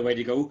say that's the only way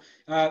to go.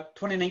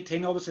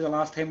 2019, obviously the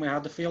last time we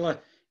had the Feile.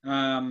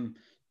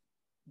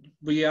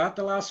 Were you at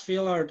the last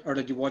Feile or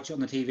did you watch it on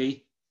the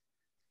TV?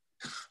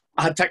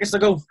 I had tickets to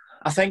go.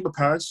 I think my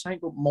parents, I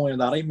think Molly and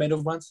Daddy might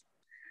have went.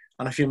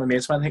 And a few of my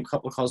mates went. I think a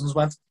couple of cousins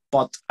went.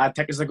 But I had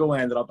tickets to go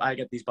and I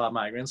get these bad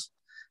migraines.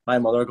 My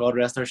mother, God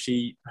rest her,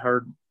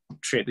 her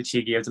trait that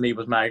she gave to me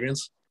was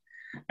migraines.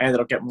 I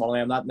ended up getting one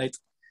of them that night.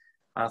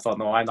 And I thought,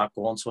 no, I'm not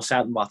going. So I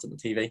sat and watched it on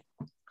the TV.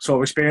 So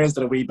I've experienced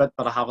it a wee bit,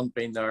 but I haven't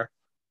been there.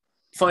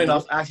 Funny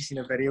enough, I actually seen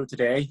a video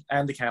today.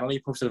 Andy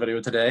Kennedy posted a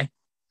video today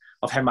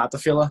of him at the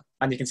Feile,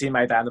 and you can see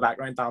my dad in the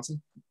background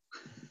dancing.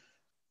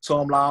 So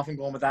I'm laughing,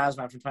 going, my dad's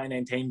went from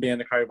 2019 being in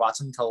the crowd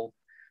watching until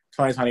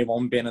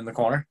 2021 being in the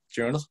corner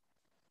during it.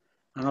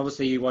 And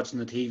obviously you watching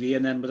the TV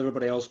and then with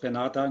everybody else being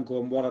at that and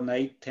going, what a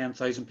night,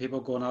 10,000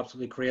 people going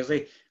absolutely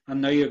crazy.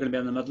 And now you're going to be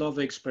in the middle of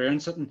the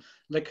experience it. And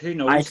like, who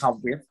knows? I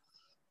can't wait.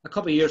 A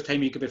couple of years'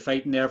 time, you could be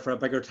fighting there for a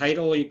bigger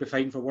title. You could be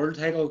fighting for world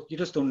title. You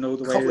just don't know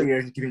the way. A couple of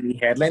years, you could be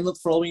headlining it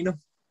for all we know.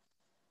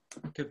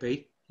 Could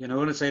be, and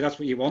I say that's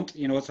what you want.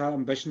 It's that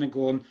ambition and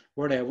going,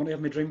 where do I want to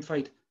have my dream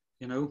fight?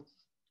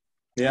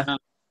 Yeah.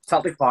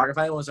 Celtic Park. If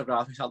anyone's ever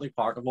asked me Celtic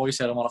Park, I've always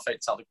said I want to fight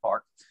in Celtic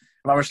Park.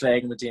 I remember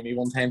slagging with Jamie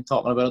one time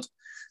talking about it.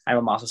 I'm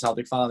a massive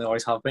Celtic fan. They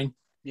always have been.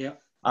 Yeah.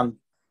 And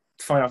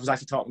funny enough, I was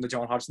actually talking to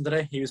John Hodgson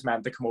today. He was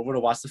meant to come over to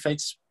watch the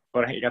fights,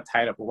 but he got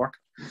tied up with work.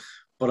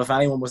 But if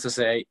anyone was to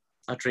say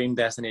a dream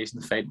destination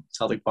to fight,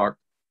 Celtic Park.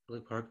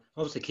 Celtic Park.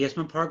 Obviously,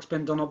 Casement Park's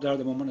been done up there at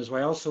the moment as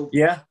well. So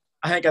yeah,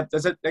 I think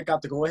it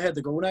got the go ahead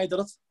to go now, did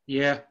it?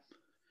 Yeah.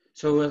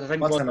 So I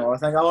think what's another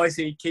thing? I always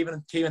see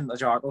Kevin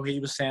Ajarko, he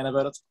was saying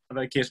about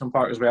Casement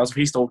Park as well. So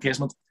he stole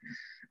Casement.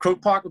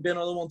 Croke Park would be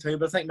another one too,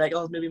 but I think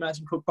Michael has maybe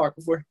mentioned Croke Park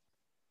before.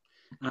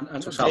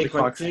 And so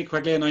Jay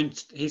quickly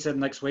announced, he said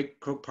next week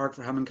Croke Park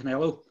for him and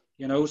Canelo.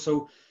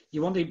 So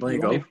you want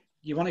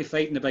to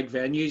fight in the big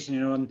venues,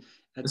 and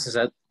this is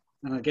it.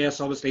 And I guess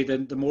obviously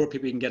the more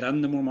people you can get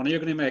in, the more money you're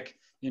going to make,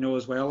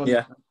 as well,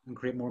 and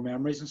create more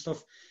memories and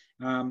stuff.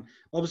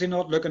 Obviously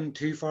not looking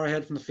too far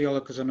ahead from the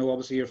field because I know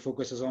obviously your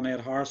focus is on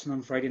Ed Harrison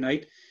on Friday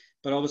night,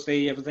 but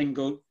obviously everything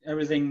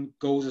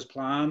goes as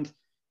planned.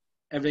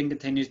 Everything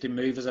continues to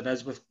move as it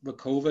is with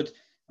COVID.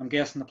 I'm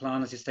guessing the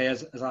plan is to stay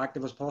as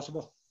active as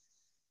possible.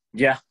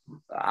 Yeah,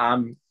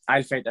 I'll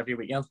fight every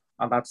weekend,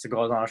 and that's the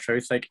God's honest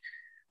truth. Like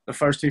the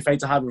first two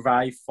fights I had were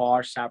very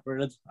far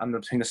separated, and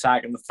between the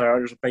second and the third,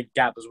 there's a big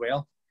gap as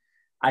well.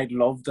 I'd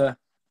love to,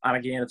 and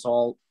again, it's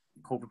all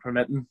COVID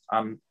permitting.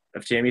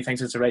 If Jamie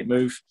thinks it's the right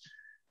move,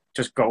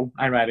 just go.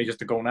 I'm ready just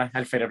to go now.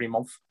 I'll fight every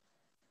month.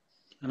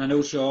 And I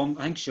know Sean.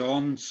 I think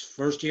Sean's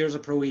first year as a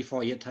pro, he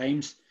fought 8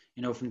 times.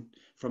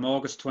 From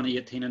August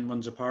 2018 in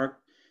Windsor Park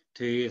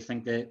to I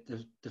think the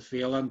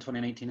Feile in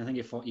 2019. I think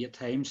he fought 8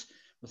 times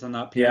within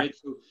that period.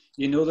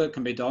 Yeah. So that it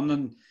can be done,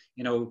 and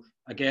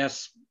I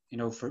guess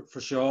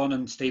for Sean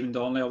and Stephen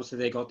Donnelly, obviously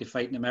they got to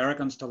fight in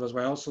America and stuff as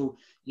well. So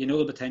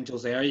the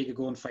potential's there. You could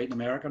go and fight in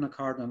America on a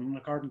card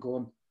and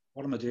going,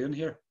 what am I doing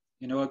here?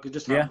 It could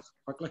just happen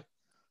quickly.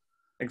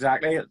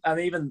 Exactly, and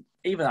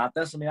even at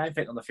this, I'm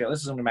fighting on the field.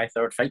 This is only my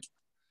 3rd fight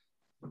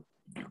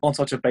on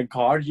such a big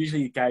card.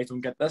 Usually, guys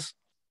don't get this,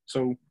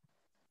 so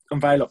I'm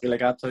very lucky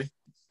like that too.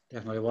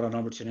 Definitely, what an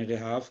opportunity to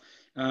have.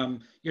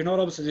 You're not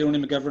obviously the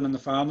only McGivern in the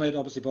family. It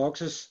obviously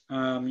boxes.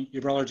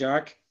 Your brother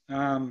Jack is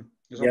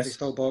obviously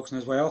still boxing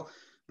as well.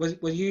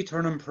 Will you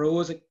turning pro?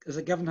 Is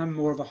it giving him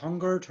more of a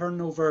hunger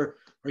turnover,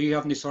 or are you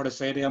having to sort of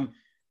say to him,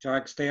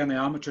 Jack, stay on the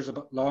amateurs a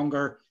bit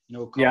longer?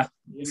 Yeah,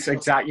 it's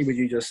exactly what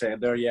you just said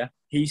there. Yeah,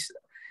 I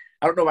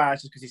don't know why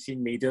it's just because he's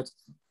seen me do it,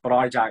 but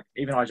our Jack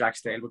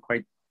style would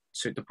quite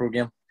suit the pro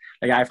game.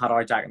 Like I've had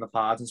our Jack in the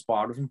pads and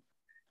sparred with him,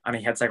 and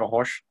he hits like a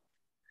horse.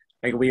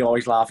 Like we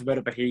always laugh about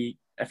it, but if he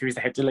was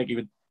to hit you, like he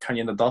would turn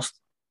you into dust.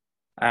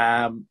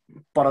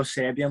 But I've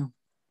said to him,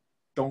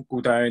 don't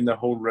go down the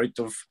whole route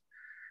of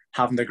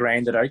having to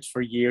grind it out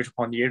for years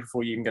upon years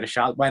before you can get a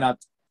shot. Why not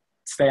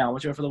stay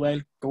amateur for the while?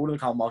 Go to the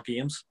Commonwealth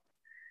Games.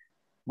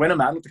 Win a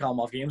medal at the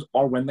Commonwealth Games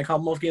or win the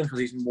Commonwealth Games because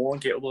he's more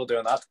than capable of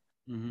doing that.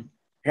 Mm-hmm.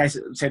 I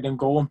said to him,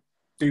 go and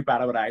do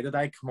better what I did.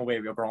 I come away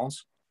with a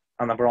bronze.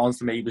 And the bronze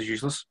to me was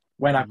useless.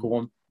 Why not go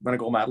and win a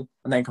gold medal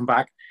and then come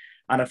back?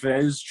 And if it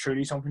is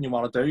truly something you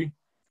want to do,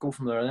 go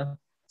from there then.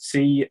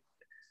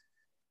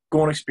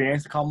 Go and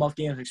experience the Commonwealth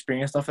Games,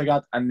 experience stuff like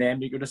that, and then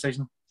make your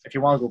decision. If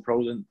you want to go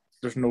pro, then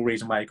there's no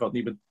reason why you couldn't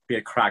even be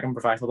a cracking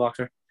professional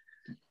boxer.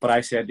 But I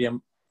said to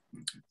him,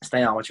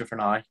 stay amateur for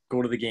now,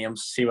 go to the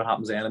games, see what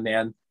happens then, and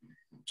then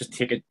just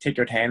take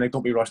your time. Like,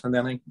 don't be rushing into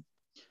anything.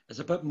 It's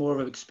a bit more of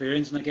an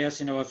experience, and I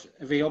guess,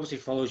 if he obviously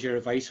follows your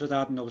advice with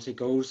that and obviously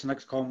goes to the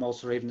next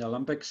Commonwealth or even the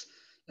Olympics,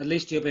 at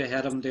least you'll be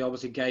ahead of him to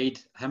obviously guide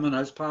him on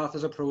his path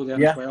as a pro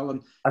then as well.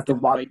 And as to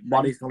what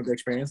he's going to be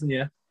experiencing,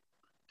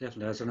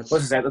 definitely is. And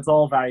it's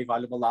all very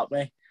valuable that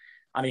way.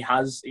 And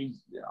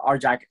our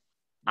Jack,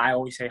 I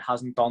always say,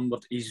 hasn't done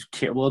what he's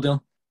capable of doing.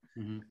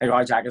 Mm-hmm. Like,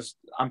 our Jack is,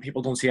 and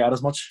people don't see that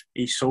as much.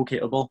 He's so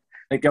capable.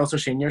 Like the Ulster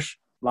seniors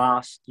not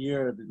last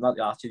year,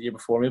 the year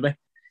before maybe,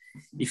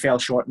 he fell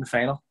short in the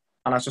final,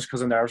 and that's just because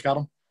the nerves got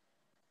him.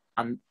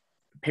 And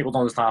people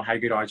don't understand how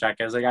good our Jack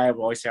is. Like, I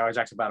always say, our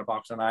Jack's a better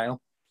boxer than I am.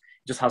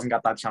 He just hasn't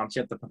got that chance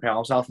yet to propel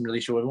himself and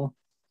really show everyone.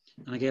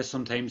 And I guess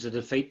sometimes the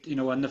defeat,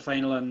 in the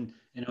final, and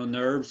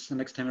nerves the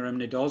next time around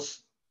when he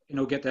does,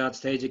 get to that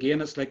stage again,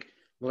 it's like,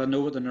 well, I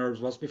know what the nerves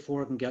was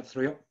before, I can get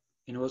through it.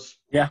 It's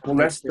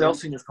the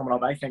seniors coming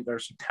up. I think they're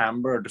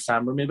September or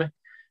December maybe.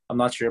 I'm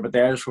not sure, but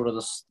they're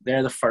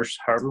they're the first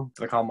hurdle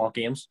to the Commonwealth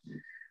Games,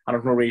 and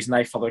there's no reason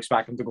I fully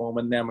expect them to go and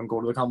win them and go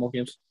to the Commonwealth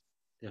Games.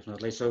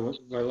 Definitely. So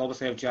we'll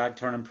obviously have Jack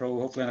turning pro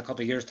hopefully in a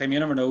couple of years' time. You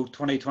never know.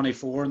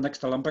 2024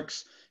 next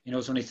Olympics.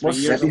 It's only 3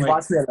 years away. He's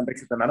watching the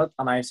Olympics at the minute,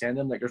 and I'm saying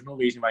to him, like, there's no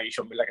reason why you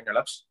shouldn't be licking your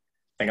lips,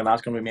 thinking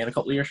that's going to be made in a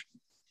couple of years.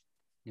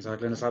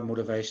 Exactly, and it's that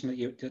motivation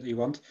that you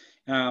want.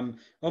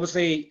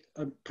 Obviously,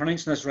 I'm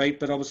pronouncing this right,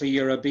 but obviously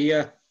you're a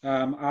BIA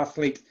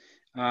athlete.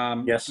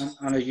 Yes.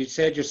 And as you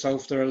said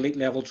yourself, they're elite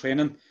level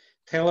training.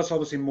 Tell us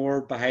obviously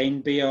more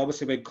behind BIA.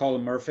 Obviously, we had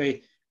Colin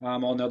Murphy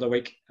on the other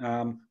week.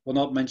 We'll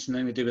not mention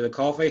anything to do with the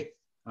coffee.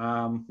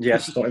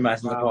 Yes, don't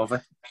imagine the coffee.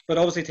 But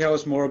obviously, tell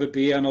us more about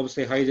BIA and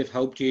obviously how they've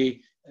helped you.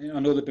 I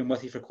know they've been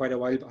with you for quite a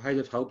while, but how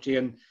they've helped you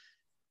and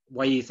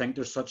why you think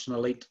they're such an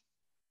elite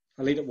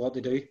at what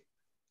they do.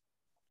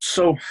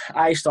 So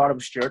I started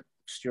with Stuart.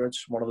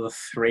 Stuart's one of the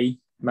 3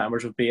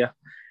 members of BIA.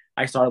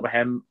 I started with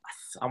him,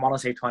 I want to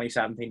say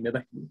 2017 maybe,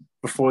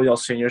 before the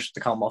Ulster Seniors,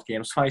 the Commonwealth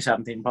Games,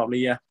 2017 probably,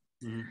 yeah.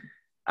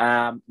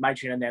 Mm-hmm. My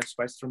training then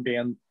switched from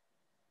being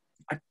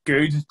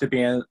good to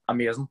being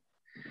amazing.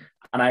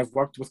 And I've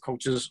worked with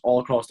coaches all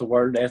across the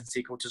world,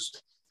 S&C coaches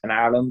in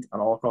Ireland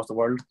and all across the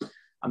world,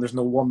 and there's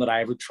no one that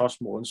I would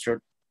trust more than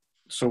Stuart.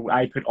 So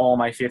I put all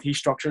my faith. He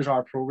structures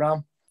our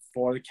program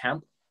for the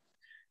camp.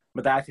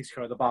 My dad takes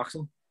care of the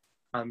boxing.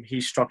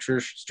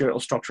 Stuart will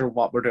structure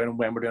what we're doing and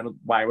when we're doing it,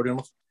 why we're doing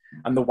it.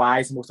 And the why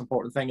is the most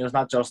important thing. It's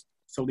not just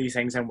throw these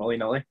things in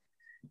willy-nilly.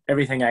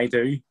 Everything I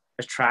do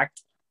is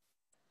tracked.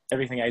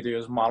 Everything I do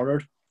is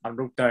monitored and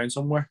wrote down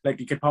somewhere. Like,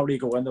 you could probably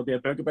go in, there'll be a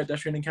book about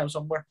this training camp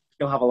somewhere.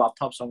 You'll have a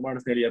laptop somewhere and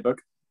it's nearly a book.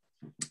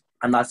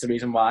 And that's the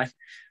reason why.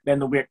 Then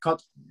the weight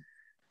cut,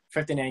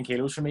 59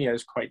 kilos for me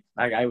is quite,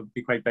 I would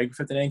be quite big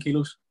for 59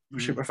 kilos for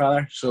super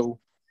feather. So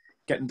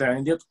getting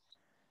down to it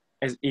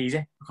is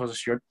easy because of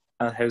Stuart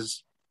and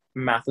his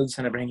methods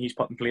and everything he's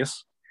put in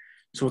place.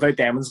 So without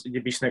them,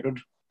 you'd be snickered,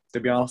 to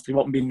be honest. You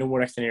wouldn't be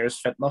nowhere next to near as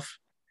fit enough,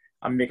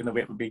 and making the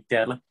weight would be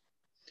deadly.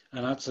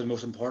 And that's the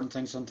most important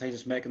thing sometimes,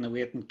 is making the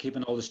weight and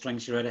keeping all the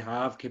strengths you already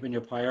have, keeping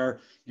your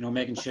power,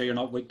 making sure you're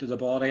not weak to the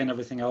body and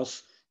everything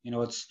else.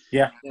 It's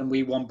them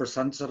wee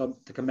 1%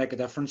 that can make a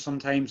difference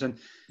sometimes. And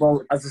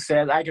well, as I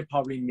said, I could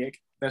probably make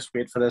this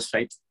weight for this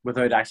fight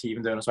without actually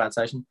even doing a sweat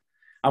session.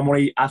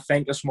 I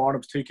think this morning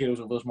it was 2 kilos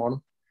over this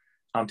morning.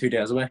 I'm 2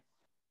 days away,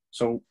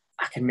 so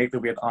I can make the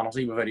weight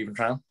honestly without even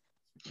trying.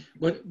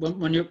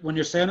 When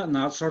you're saying it in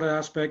that sort of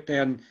aspect,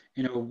 then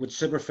would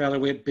super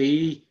featherweight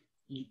be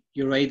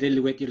your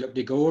ideal weight you look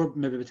to go, or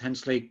maybe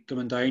potentially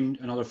coming down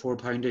another 4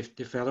 pound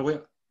to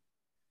featherweight?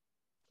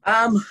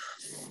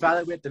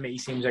 Featherweight to me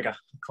seems like a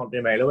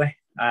country mile away.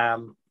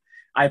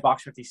 I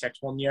boxed 56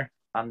 one year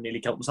and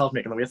nearly killed myself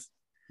making the weight.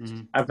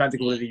 Mm-hmm. I've meant to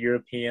go to the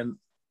European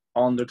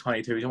under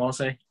 22s, I want to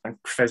say, and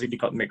physically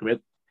couldn't make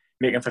weight.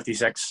 Making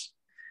 56,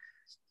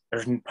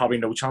 there's probably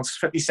no chance.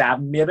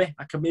 57 maybe,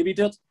 I could maybe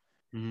do it.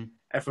 Mm-hmm.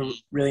 If I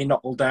really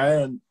knuckle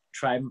down and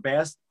try my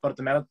best. But at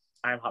the minute,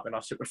 I'm happy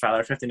enough. Super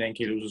feather, 59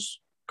 kilos is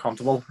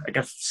comfortable. Like,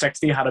 if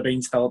 60 had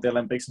been still at the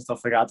Olympics and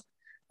stuff like that,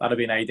 that'd have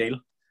been ideal.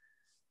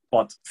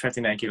 But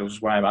 59 kilos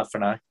is where I'm at for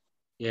now.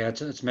 Yeah,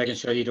 it's making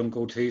sure you don't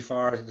go too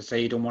far. To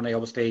say you don't want to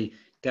obviously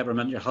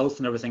detriment your health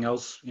and everything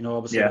else.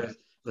 Obviously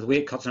with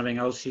weight cuts and everything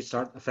else, you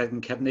start affecting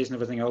kidneys and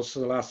everything else. So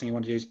the last thing you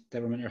want to do is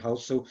detriment your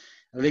health. So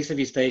at least if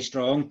you stay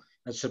strong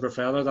at super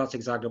feather, that's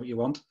exactly what you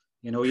want.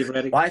 You've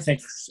already. Well, I think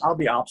I'll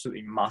be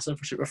absolutely massive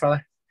for super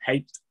feather.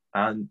 Height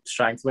and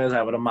strength wise,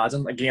 I would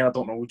imagine. Again, I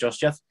don't know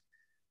just yet.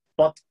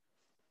 But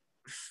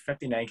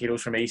 59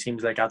 kilos for me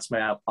seems like that's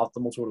my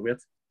optimal sort of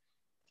weight.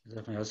 It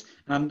definitely is.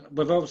 And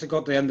we've obviously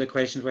got the end of the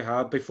questions we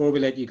have. Before we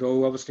let you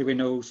go, obviously we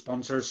know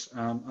sponsors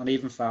and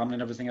even family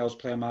and everything else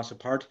play a massive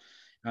part.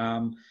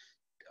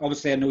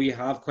 Obviously, I know you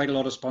have quite a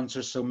lot of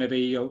sponsors, so maybe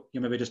you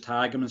maybe just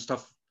tag them and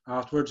stuff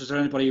afterwards. Is there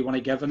anybody you want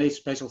to give any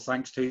special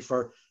thanks to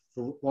for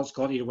what's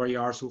got you to where you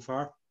are so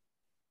far?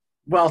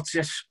 Well,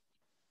 just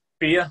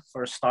BIA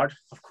for a start,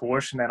 of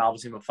course, and then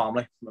obviously my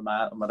family, my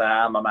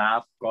dad, my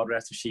mum, God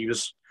rest her, she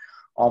was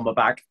on my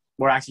back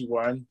we're actually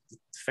wearing the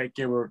fight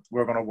gear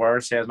we're going to wear,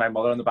 says my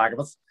mother on the back of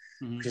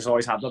it. She's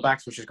always had my back,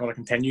 so she's going to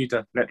continue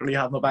to literally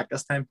have my back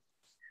this time.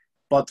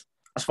 But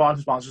as far as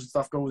the sponsors and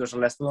stuff go, there's a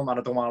list of them, and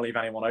I don't want to leave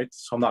anyone out,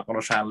 so I'm not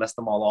going to try and list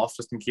them all off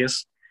just in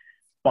case.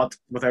 But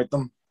without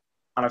them,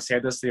 and I've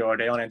said this the other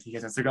day on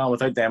NTK's Instagram,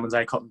 without them,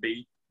 I couldn't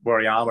be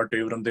where I am or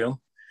do what I'm doing.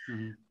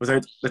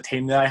 Without the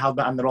team that I have,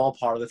 and they're all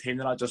part of the team,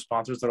 they're not just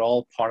sponsors, they're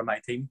all part of my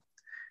team.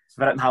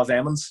 If I didn't have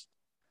them,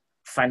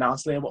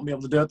 financially I wouldn't be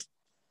able to do it.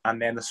 And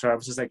then the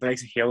services like the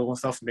likes of Halo and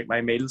stuff, make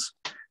my meals,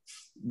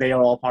 they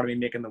are all part of me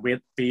making the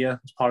weight. Bia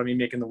is part of me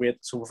making the weight.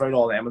 So without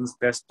all them,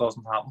 this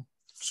doesn't happen.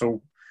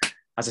 So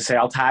as I say,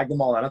 I'll tag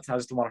them all in it. I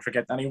just don't want to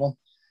forget anyone.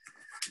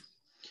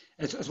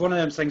 It's one of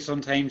them things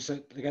sometimes.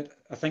 Like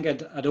I think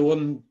I'd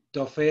Owen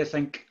Duffy, I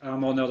think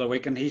on the other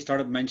week, and he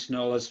started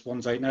mentioning all his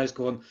ones out now. He's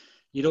going,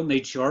 you don't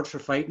need shorts for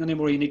fighting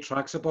anymore. You need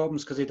tracksuit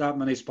bottoms because he had that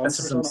many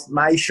sponsors on it.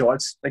 My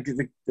shorts, like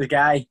the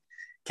guy,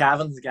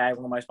 Kevin's the guy,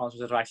 one of my sponsors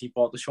that actually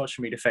bought the shorts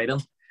for me to fight in.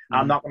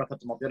 I'm not going to put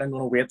them up yet. I'm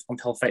going to wait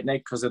until fight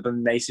night because they're the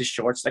nicest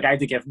shorts. Like I had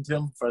to give them to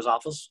him for his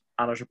office,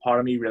 and there's a part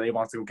of me really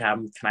wants to go,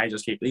 Kevin, can I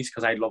just keep these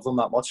because I love them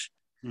that much.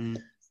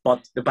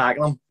 But the back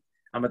of them,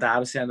 and my dad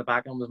was saying the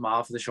back of them was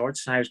mad for the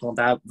shorts, and I was going,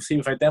 Dad, see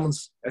without them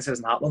ones, this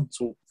isn't happening.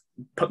 So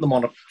putting them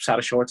on a set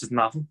of shorts is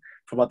nothing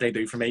for what they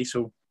do for me.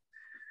 So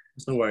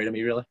it's no worry to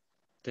me really.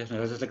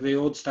 Definitely, it's like the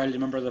old style. You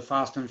remember the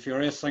Fast and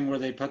Furious thing where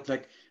they put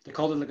they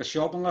called it like a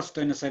shopping list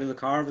down the side of the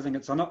car, everything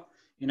that's on it.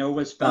 You know,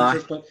 with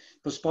sponsors,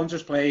 but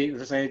sponsors play.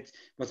 As I said,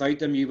 without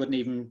them, you wouldn't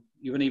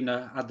even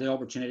have had the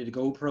opportunity to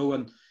go pro.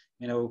 And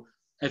you know,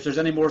 if there's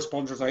any more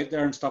sponsors out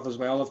there and stuff as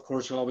well, of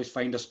course, you'll always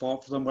find a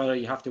spot for them. Whether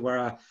you have to wear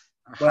a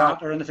hat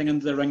or anything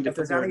into the ring. If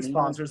there's any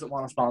sponsors that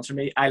want to sponsor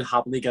me, I'll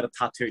happily get a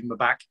tattoo in my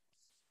back.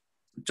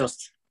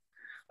 Just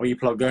where you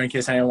plug there in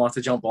case anyone wants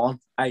to jump on.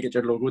 I get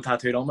your logo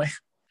tattooed on me.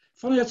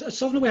 Funny, it's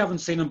something we haven't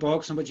seen in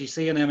boxing, but you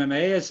see in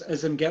MMA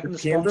is them getting the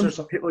sponsors.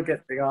 People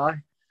get the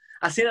guy.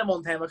 I seen him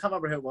one time. I can't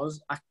remember who it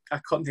was. I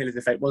couldn't tell you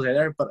the fight was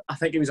either, but I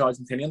think he was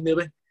Argentinian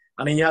maybe.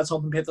 And he had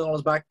something painted on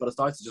his back, but it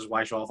starts to just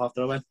wash off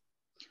after a while.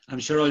 I'm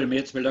sure all your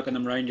mates will be looking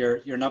them around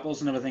your nipples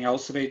and everything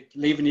else to be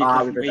leaving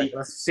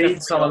you. See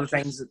some of the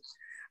things that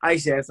I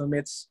said to my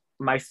mates,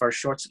 my first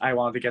shorts, I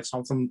wanted to get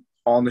something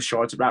on the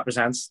shorts that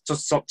represents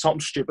just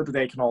something stupid that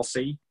they can all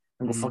see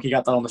and go, fuck, you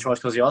got that on the shorts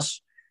because of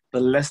us. The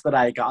list that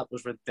I got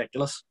was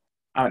ridiculous.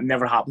 And it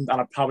never happened,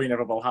 and it probably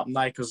never will happen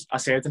now because I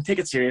said, take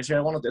it seriously. I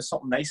want to do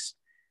something nice.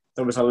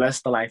 There was a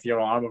list the length of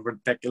your arm of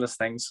ridiculous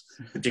things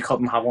that you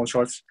couldn't have on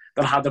shorts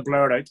that had to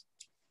blur it out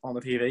on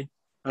the TV.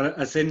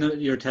 I seen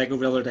your takeover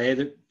the other day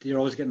that you're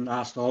always getting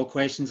asked all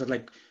questions that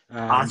like,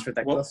 that's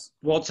ridiculous.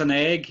 What's an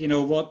egg? You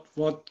know,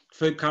 what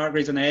food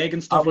category is an egg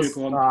and stuff?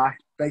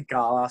 Big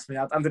gal asked me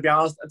that, and to be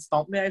honest, it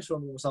stopped me. I was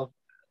showing myself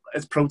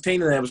it's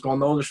protein, and then I was going,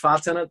 no, there's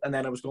fats in it, and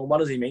then I was going, what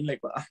does he mean? Like,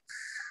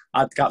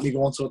 that got me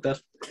going, so it did.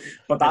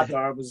 But that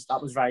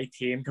was very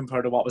tame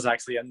compared to what was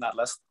actually in that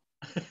list.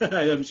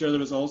 I'm sure there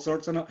was all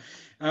sorts in it.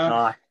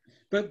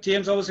 But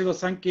James, obviously, well,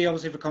 thank you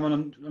obviously for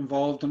coming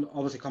involved and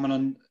obviously coming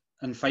on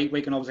in fight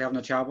week and obviously having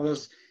a chat with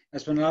us.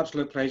 It's been an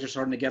absolute pleasure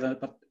starting to get a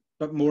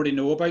bit more to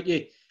know about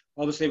you.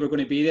 Obviously, we're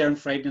going to be there on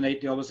Friday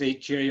night to obviously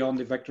cheer you on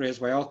the victory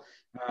as well.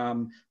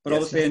 But yes,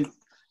 obviously,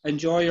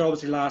 enjoy your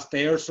obviously last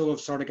day or so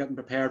of sort of getting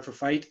prepared for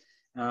fight.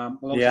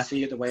 We'll obviously see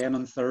you at the weigh-in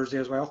on Thursday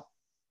as well.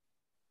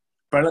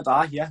 Brilliant,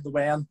 the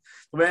weigh-in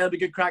will be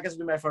good crack. This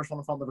will be my first one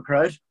in front of a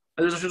crowd.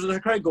 There's a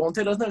crowd going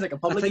to it, isn't there? Like a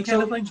public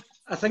kind of thing.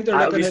 I think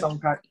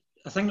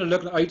they're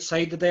looking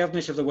outside the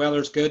definition if the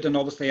weather's good, and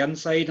obviously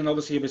inside, and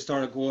obviously if we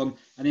started going,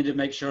 I need to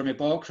make sure my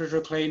boxers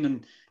are clean,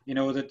 and you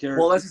know that you're.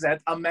 Well, this is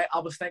it. I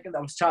was chatting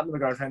to my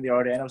girlfriend the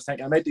other day, and I was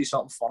thinking I might do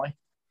something funny.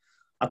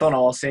 I don't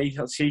know. I'll see.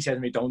 She said to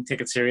me, "Don't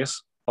take it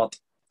serious," but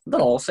I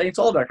don't know. I'll see. It's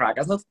all about crack,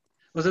 isn't it?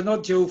 Was it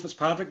not Joe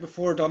Fitzpatrick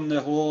before done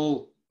the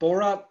whole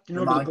Borat? You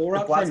know the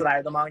Borat thing?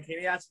 The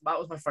Mankini. That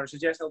was my first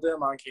suggestion. I'll do a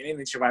Mankini, and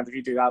then she went, "If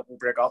you do that, we'll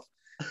break up."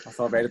 I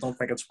thought, right, I don't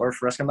think it's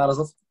worth risking that, is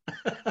it?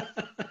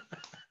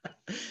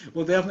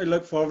 We'll definitely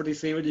look forward to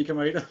see when you come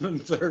out on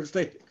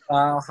Thursday.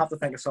 I'll have to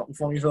think of something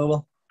funny, so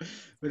will.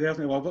 We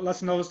definitely will. But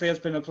listen, obviously, it's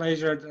been a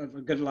pleasure,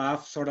 a good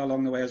laugh sort of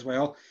along the way as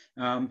well.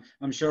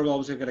 I'm sure we'll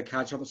obviously get a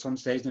catch up at some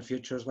stage in the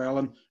future as well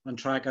and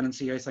track in and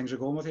see how things are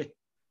going with you.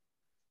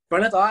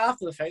 Brilliant.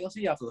 After the fight, I'll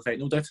see you after the fight,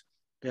 no doubt.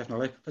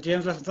 Definitely. But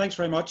James, listen, thanks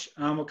very much.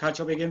 We'll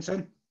catch up again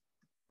soon.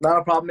 Not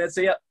a problem, mate.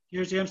 See ya.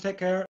 Cheers, James. Take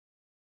care.